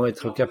 nous allons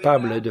être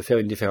capables de faire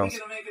une différence.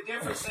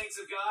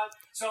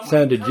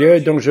 Saint de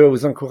Dieu, donc je vais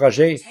vous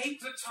encourager,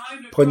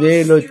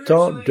 prenez le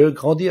temps de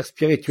grandir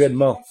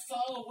spirituellement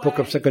pour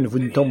comme ça que vous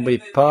ne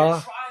tombez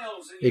pas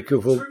et que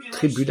vos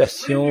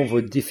tribulations,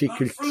 vos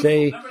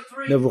difficultés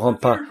ne vous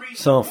rendent pas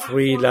sans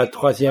fruit. La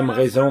troisième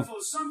raison,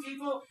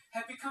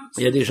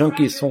 il y a des gens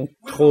qui sont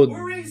trop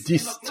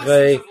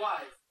distraits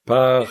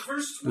par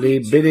les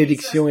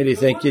bénédictions et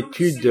les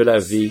inquiétudes de la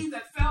vie.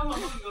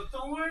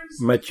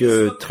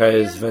 Matthieu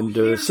 13,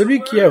 22.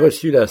 Celui qui a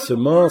reçu la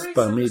semence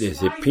parmi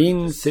les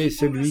épines, c'est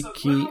celui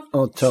qui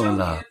entend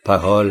la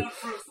parole,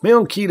 mais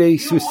en qui les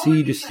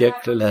soucis du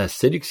siècle, la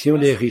séduction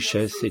des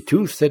richesses et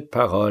toute cette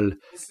parole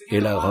et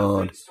la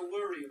rendent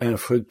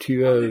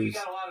infructueuse.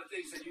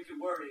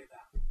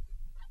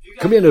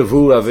 Combien de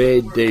vous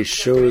avez des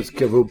choses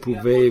que vous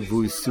pouvez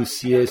vous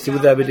soucier? Si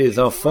vous avez des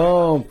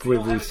enfants, vous pouvez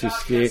vous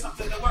soucier.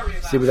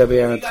 Si vous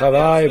avez un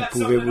travail, vous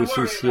pouvez vous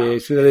soucier.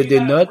 Si vous avez des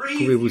notes, vous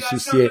pouvez vous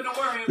soucier.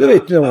 Nous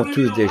avons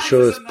tous des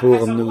choses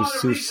pour nous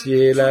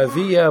soucier. La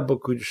vie a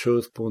beaucoup de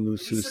choses pour nous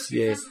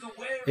soucier.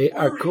 Et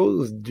à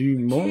cause du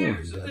monde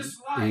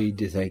et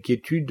des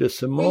inquiétudes de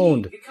ce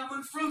monde,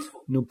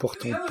 nous ne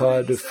portons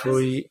pas de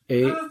fruits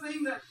et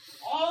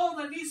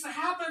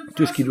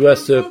tout ce qui doit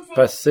se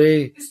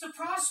passer,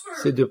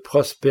 c'est de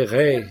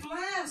prospérer,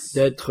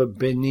 d'être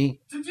béni,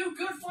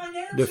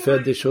 de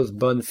faire des choses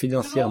bonnes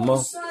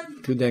financièrement.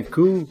 Tout d'un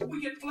coup,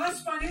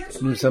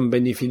 nous sommes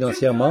bénis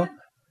financièrement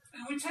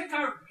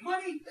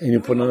et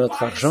nous prenons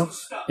notre argent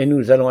et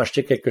nous allons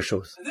acheter quelque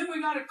chose.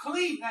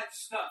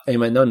 Et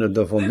maintenant, nous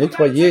devons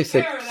nettoyer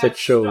cette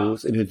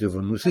chose et nous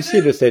devons nous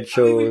soucier de cette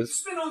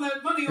chose.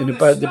 Et nous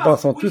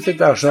dépensons tout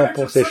cet argent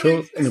pour ces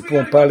choses et nous ne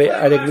pouvons pas aller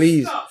à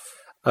l'église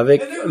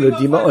avec le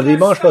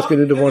dimanche parce que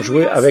nous devons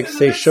jouer avec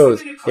ces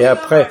choses. Et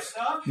après,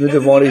 nous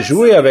devons aller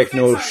jouer avec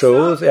nos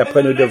choses et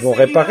après nous devons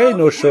réparer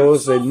nos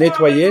choses et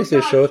nettoyer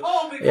ces choses.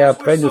 Et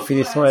après, nous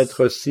finissons à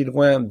être si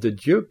loin de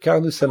Dieu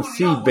car nous sommes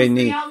si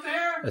bénis.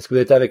 Est-ce que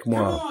vous êtes avec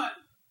moi?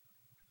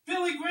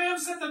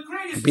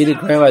 Billy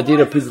Graham a dit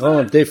le plus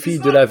grand défi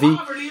de la vie,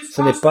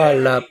 ce n'est pas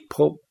la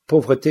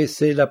pauvreté,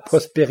 c'est la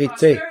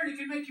prospérité.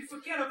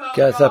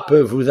 Car ça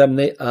peut vous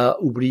amener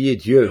à oublier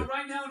Dieu.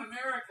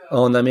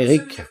 En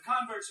Amérique,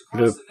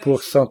 le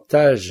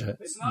pourcentage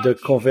de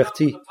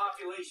convertis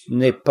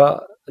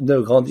ne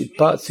grandit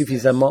pas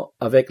suffisamment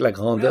avec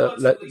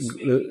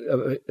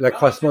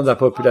l'accroissement de la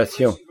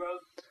population.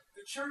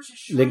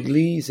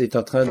 L'Église est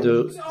en train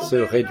de se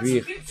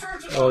réduire.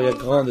 Or, il y a de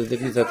grandes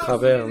églises à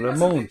travers le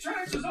monde.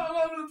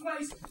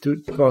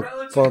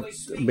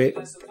 Mais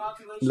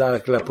là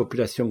que la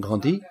population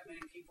grandit,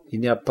 il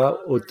n'y a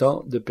pas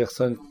autant de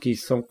personnes qui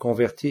sont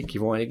converties qui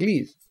vont à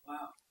l'Église.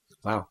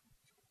 Wow.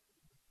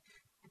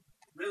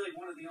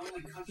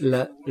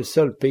 Le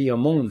seul pays au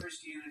monde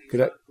que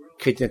la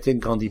chrétienté ne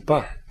grandit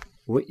pas.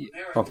 Oui,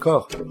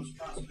 encore.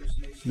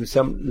 Nous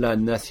sommes la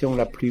nation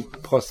la plus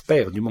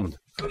prospère du monde.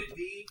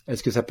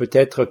 Est-ce que ça peut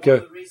être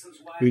que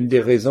une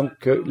des raisons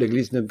que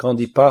l'Église ne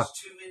grandit pas,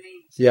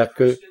 c'est-à-dire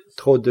que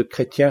trop de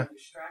chrétiens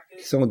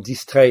qui sont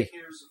distraits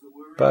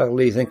par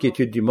les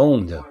inquiétudes du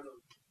monde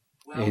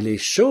et les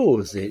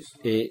choses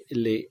et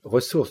les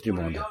ressources du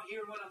monde?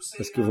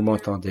 Est-ce que vous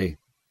m'entendez?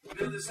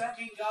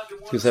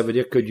 Est-ce que ça veut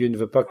dire que Dieu ne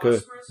veut pas que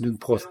nous ne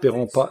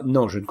prospérons pas?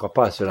 Non, je ne crois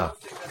pas à cela.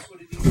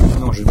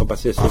 Non, je ne crois pas à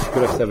ce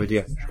que ça veut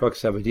dire. Je crois que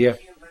ça veut dire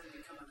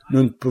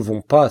nous ne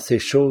pouvons pas ces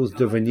choses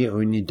devenir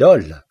une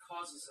idole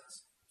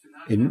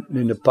et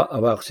ne pas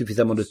avoir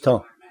suffisamment de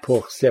temps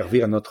pour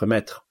servir notre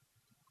maître.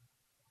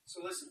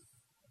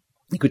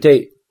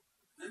 Écoutez,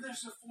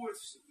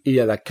 il y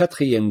a la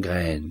quatrième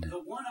graine.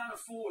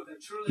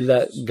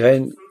 La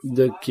graine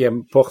qui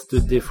apporte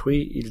des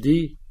fruits, il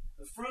dit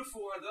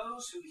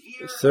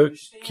ceux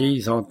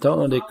qui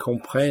entendent et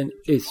comprennent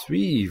et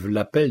suivent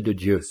l'appel de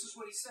Dieu.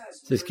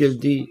 C'est ce qu'il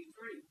dit,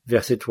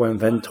 verset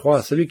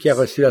 23, celui qui a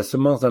reçu la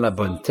semence dans la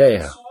bonne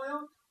terre.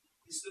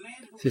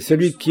 C'est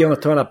celui qui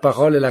entend la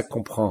parole et la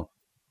comprend.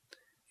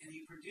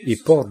 Il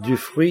porte du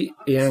fruit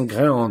et un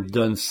grain en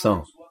donne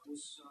 100.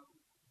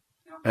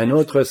 Un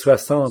autre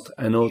 60,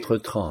 un autre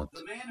 30.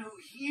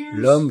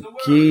 L'homme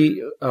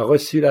qui a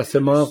reçu la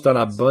semence dans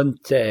la bonne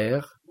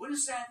terre,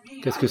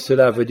 qu'est-ce que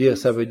cela veut dire?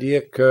 Ça veut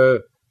dire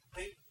que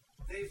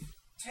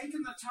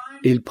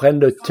ils prennent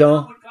le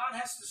temps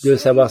de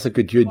savoir ce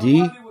que Dieu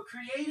dit,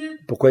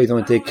 pourquoi ils ont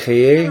été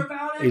créés,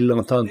 ils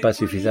l'entendent pas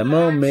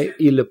suffisamment, mais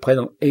ils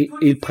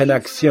prennent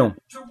action.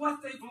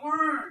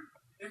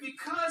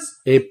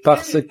 Et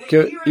parce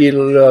qu'ils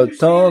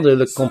l'entendent,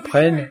 le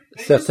comprennent,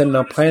 certains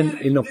l'apprennent,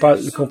 ils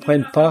le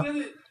comprennent pas,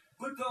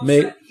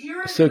 mais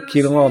ceux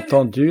qui l'ont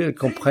entendu, ils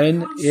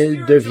comprennent,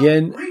 ils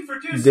deviennent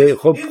des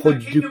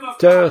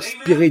reproducteurs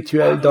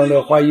spirituels dans le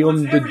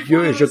royaume de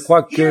Dieu. Et je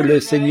crois que le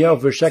Seigneur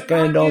veut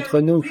chacun d'entre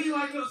nous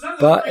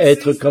pas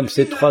être comme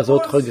ces 3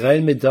 autres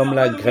graines, mais dans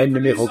la graine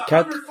numéro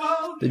 4,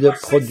 de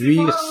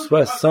produire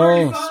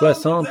 60,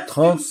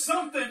 30,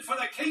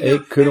 et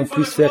que l'on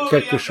puisse faire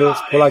quelque chose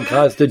pour la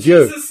grâce de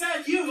Dieu.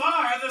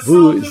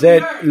 Vous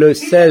êtes le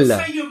sel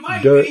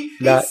de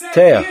la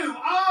terre.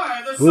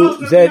 Vous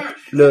êtes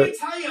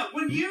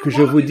que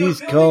je vous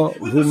dise, quand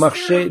vous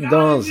marchez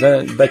dans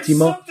un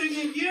bâtiment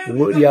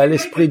où il y a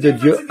l'Esprit de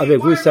Dieu avec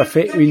vous, ça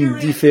fait une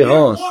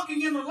différence.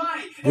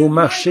 Vous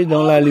marchez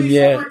dans la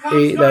lumière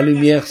et la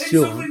lumière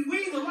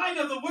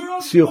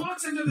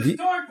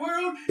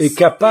est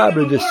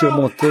capable de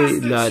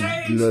surmonter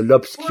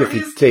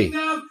l'obscurité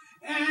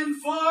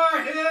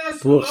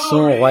pour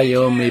son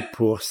royaume et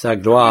pour sa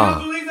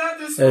gloire.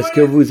 Est-ce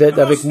que vous êtes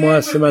avec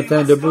moi ce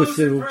matin debout,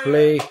 s'il vous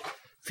plaît?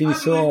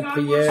 Finissons en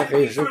prière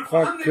et je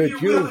crois que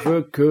Dieu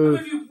veut que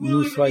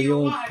nous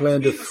soyons pleins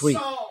de fruits.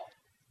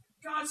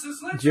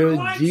 Dieu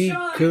dit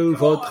que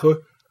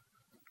votre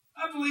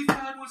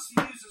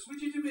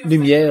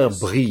lumière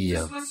brille.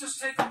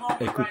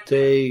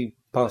 Écoutez,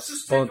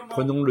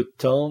 prenons le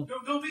temps.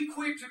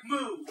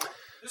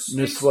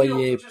 Ne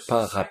soyez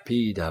pas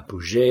rapide à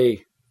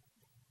bouger.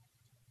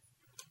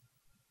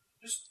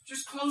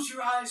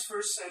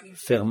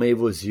 Fermez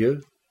vos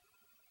yeux.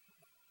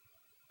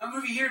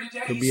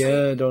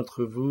 Combien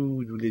d'entre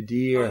vous voulez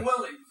dire,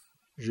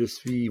 je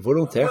suis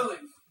volontaire,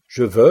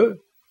 je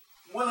veux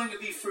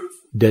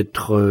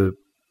d'être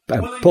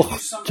un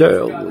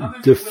porteur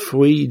de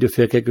fruits, de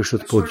faire quelque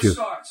chose pour Dieu.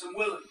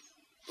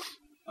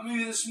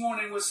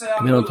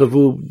 Combien d'entre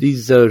vous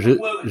disent,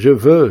 je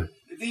veux,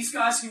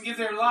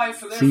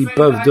 s'ils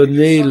peuvent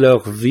donner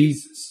leur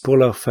vie pour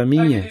leur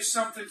famille,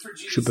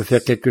 je peux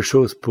faire quelque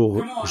chose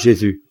pour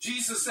Jésus.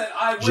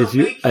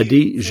 Jésus a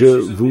dit, je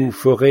vous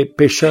ferai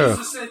pécheurs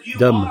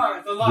d'hommes.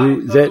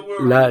 Vous êtes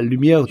la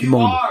lumière du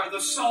monde,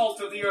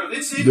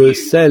 le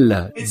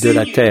sel de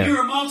la terre.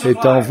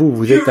 C'est en vous,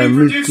 vous êtes un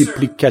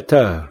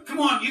multiplicateur.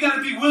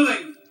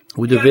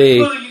 Vous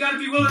devez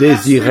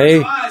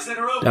désirer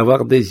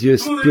d'avoir des yeux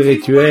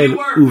spirituels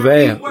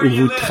ouverts, où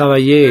vous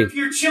travaillez,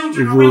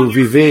 où vous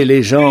vivez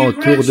les gens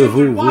autour de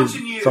vous, vos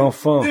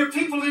enfants,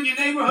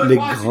 les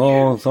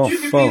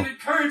grands-enfants,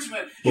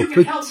 vos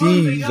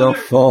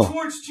petits-enfants,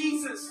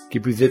 qui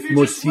puissent être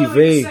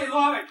motivés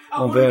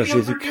envers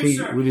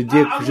Jésus-Christ. Vous voulez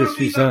dire que je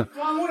suis un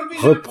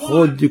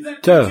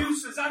reproducteur.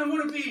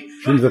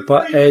 Je ne veux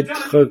pas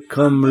être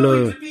comme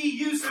le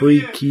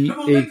fruit qui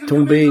est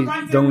tombé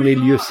dans les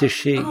lieux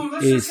séchés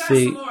et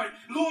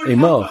est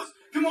mort.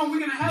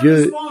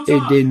 Dieu,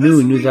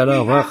 aidez-nous, nous allons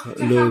avoir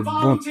le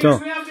bon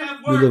temps.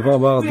 Nous devons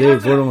avoir des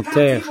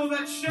volontaires,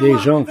 des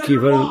gens qui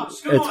veulent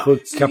être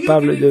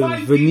capables de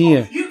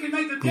venir.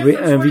 Vous pouvez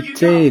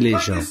inviter les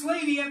gens,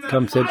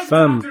 comme cette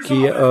femme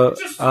qui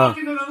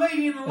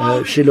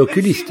chez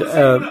l'oculiste,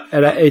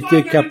 elle a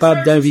été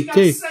capable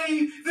d'inviter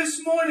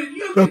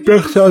une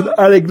personne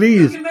à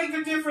l'église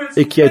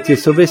et qui a été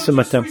sauvée ce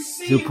matin.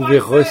 Vous pouvez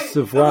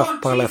recevoir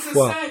par la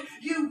foi.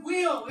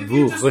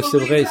 Vous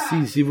recevrez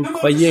si vous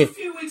croyez.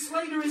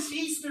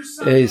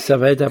 Et ça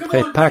va être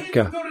après Pâques.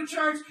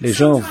 Les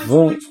gens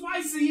vont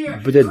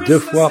peut-être 2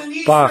 fois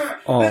par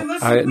an,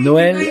 à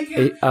Noël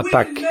et à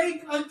Pâques.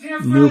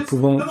 Nous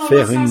pouvons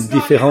faire une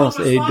différence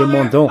et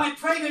demandons,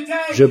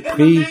 je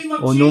prie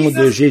au nom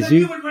de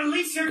Jésus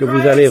que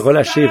vous allez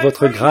relâcher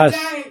votre grâce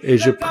et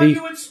je prie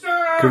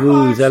que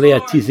vous allez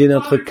attiser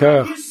notre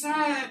cœur.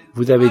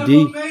 Vous avez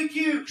dit,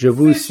 je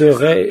vous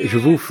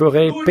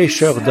ferai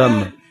pécheurs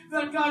d'hommes.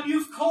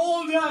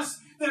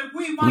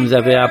 Vous nous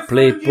avez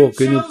appelés pour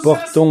que nous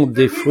portons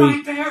des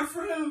fruits.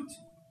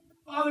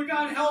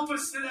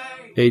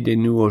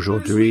 Aidez-nous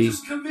aujourd'hui,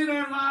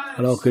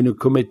 alors que nous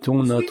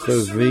commettons notre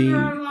vie,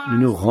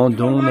 nous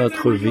rendons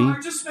notre vie.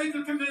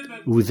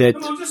 Vous êtes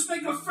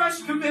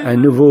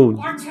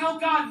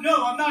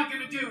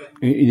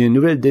une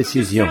nouvelle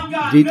décision.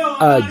 Dites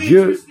à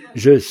Dieu,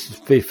 je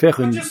vais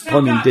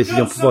prendre une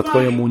décision pour votre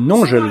royaume ou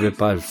non, je ne vais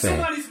pas le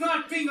faire.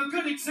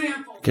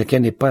 Quelqu'un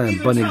n'est pas un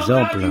bon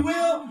exemple.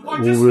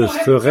 Vous le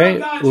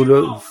ferez ou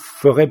le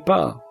ferez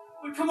pas.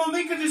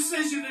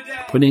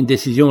 Prenez une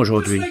décision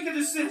aujourd'hui.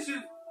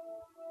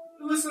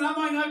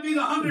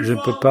 Je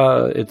ne peux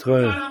pas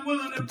être,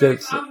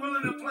 peut-être,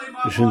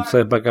 je ne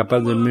serai pas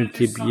capable de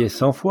multiplier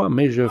 100 fois,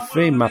 mais je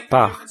fais ma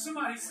part.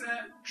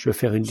 Je vais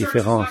faire une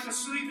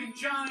différence.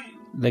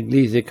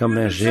 L'Église est comme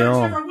un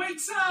géant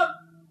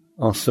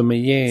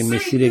ensommeillé, mais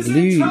si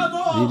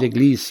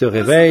l'Église se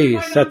réveille,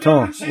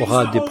 Satan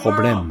aura des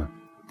problèmes.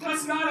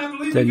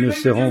 Peut-être nous ne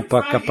serons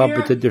pas capables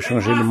peut-être de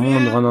changer le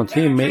monde en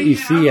entier, mais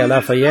ici, à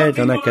Lafayette,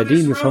 en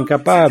Acadie, nous sommes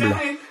capables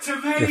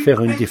de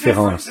faire une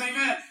différence.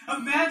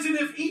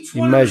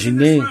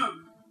 Imaginez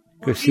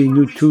que si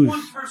nous tous,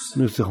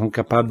 nous serons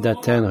capables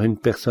d'atteindre une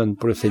personne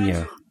pour le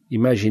Seigneur.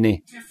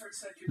 Imaginez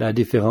la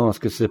différence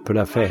que ça peut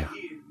la faire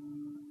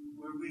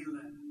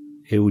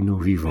et où nous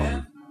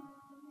vivons.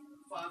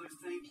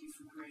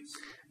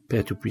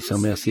 Père Tout-Puissant,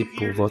 merci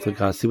pour votre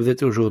grâce. Si vous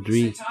êtes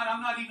aujourd'hui,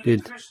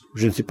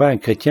 je ne suis pas un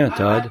chrétien,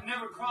 Todd.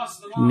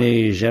 Je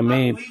n'ai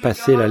jamais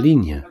passé la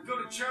ligne.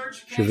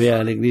 Je vais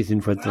à l'église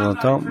une fois de temps en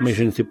temps, mais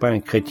je ne suis pas un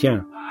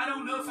chrétien.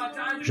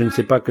 Je ne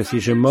sais pas que si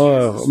je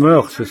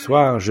meurs ce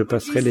soir, je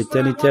passerai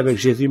l'éternité avec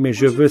Jésus, mais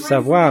je veux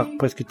savoir,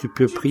 parce que tu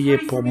peux prier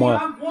pour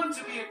moi.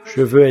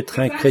 Je veux être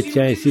un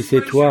chrétien, et si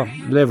c'est toi,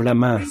 lève la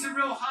main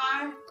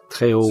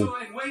très haut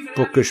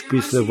pour que je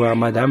puisse le voir.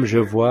 Madame, je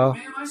vois.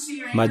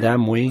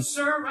 Madame, oui.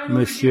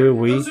 Monsieur,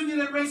 oui.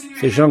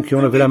 Ces gens qui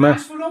ont levé la main,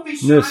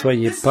 ne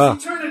soyez pas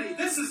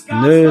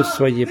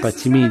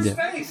timides.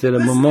 C'est le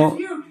moment.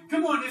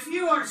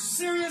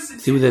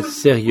 Si vous êtes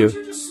sérieux,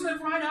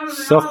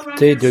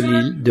 sortez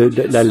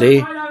de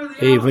l'allée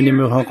et venez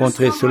me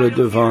rencontrer sur le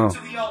devant,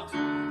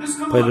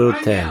 près de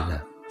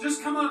l'autel.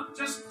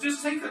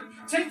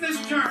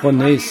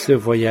 Prenez ce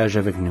voyage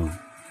avec nous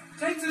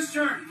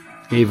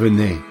et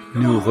venez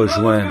nous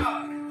rejoindre.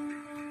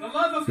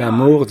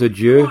 L'amour de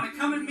Dieu,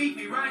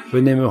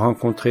 venez me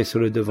rencontrer sur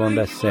le devant de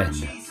la scène.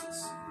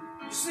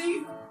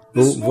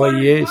 Vous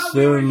voyez,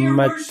 ce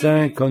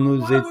matin, quand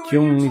nous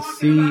étions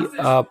ici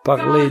à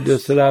parler de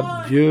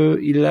cela, Dieu,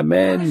 il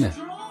l'amène.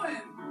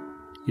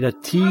 Il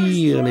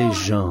attire les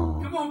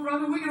gens.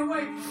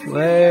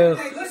 Frère,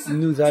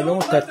 nous allons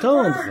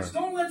t'attendre.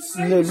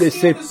 Ne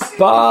laissez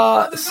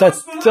pas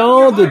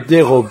Satan de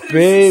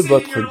dérober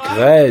votre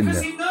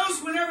graine.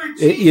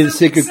 Et il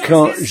sait que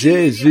quand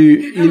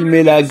Jésus, il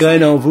met la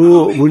graine en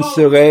vous, vous ne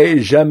serez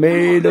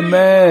jamais le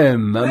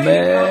même.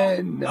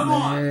 Amen,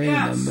 amen,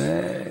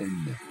 amen.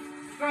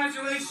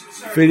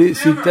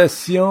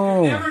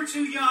 Félicitations.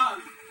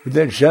 Vous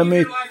n'êtes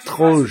jamais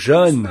trop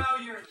jeune.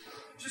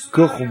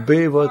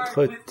 Courbez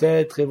votre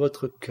tête et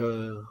votre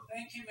cœur.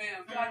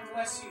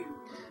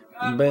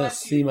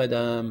 Merci,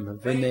 madame.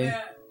 Venez.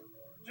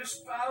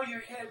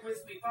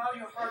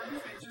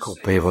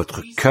 Courbez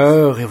votre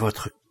cœur et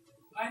votre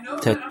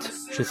tête.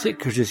 Je sais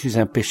que je suis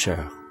un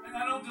pécheur.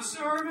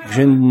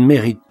 Je ne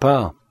mérite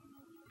pas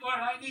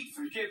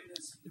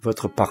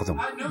votre pardon.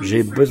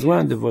 J'ai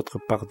besoin de votre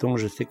pardon.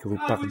 Je sais que vous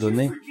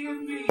pardonnez.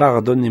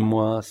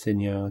 Pardonnez-moi,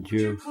 Seigneur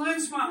Dieu.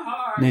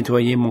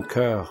 Nettoyez mon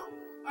cœur.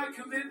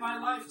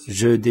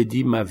 Je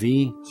dédie ma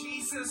vie.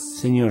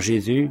 Seigneur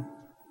Jésus,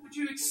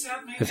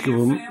 est-ce que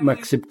vous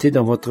m'acceptez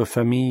dans votre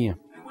famille?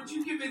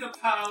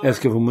 Est-ce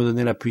que vous me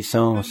donnez la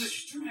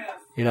puissance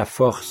et la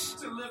force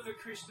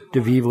de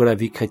vivre la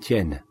vie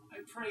chrétienne?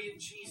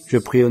 Je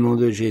prie au nom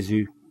de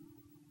Jésus.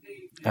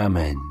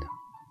 Amen.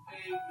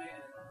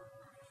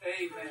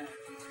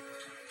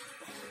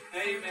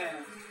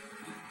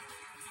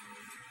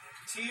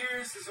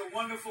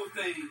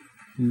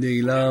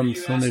 Les larmes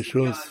sont des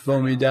choses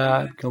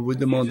formidables quand vous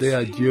demandez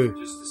à Dieu.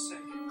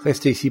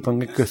 Restez ici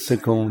pendant quelques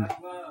secondes.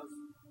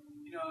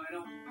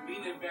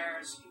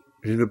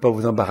 Je ne veux pas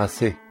vous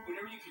embarrasser.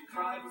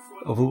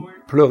 Vous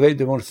pleurez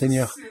devant le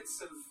Seigneur.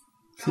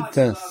 C'est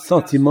un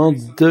sentiment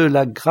de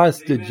la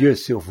grâce de Dieu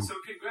sur vous.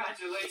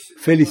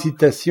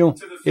 Félicitations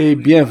et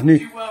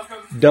bienvenue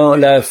dans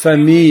la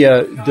famille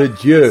de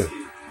Dieu.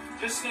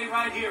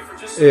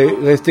 Et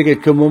restez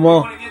quelques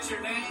moments.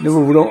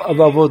 Nous voulons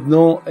avoir votre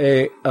nom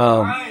et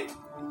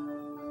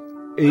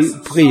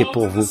prier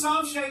pour vous.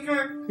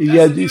 Il y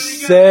a du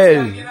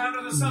sel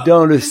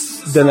dans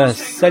la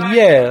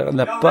salière,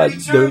 n'a pas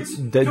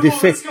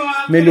d'effet.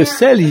 Mais le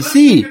sel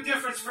ici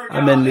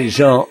amène les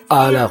gens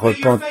à la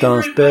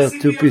repentance. Père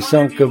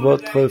Tout-Puissant, que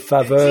votre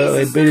faveur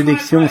et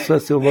bénédiction soient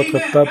sur votre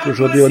peuple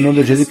aujourd'hui. Au nom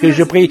de Jésus-Christ,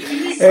 je prie.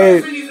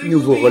 Et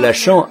nous vous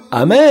relâchons.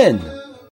 Amen.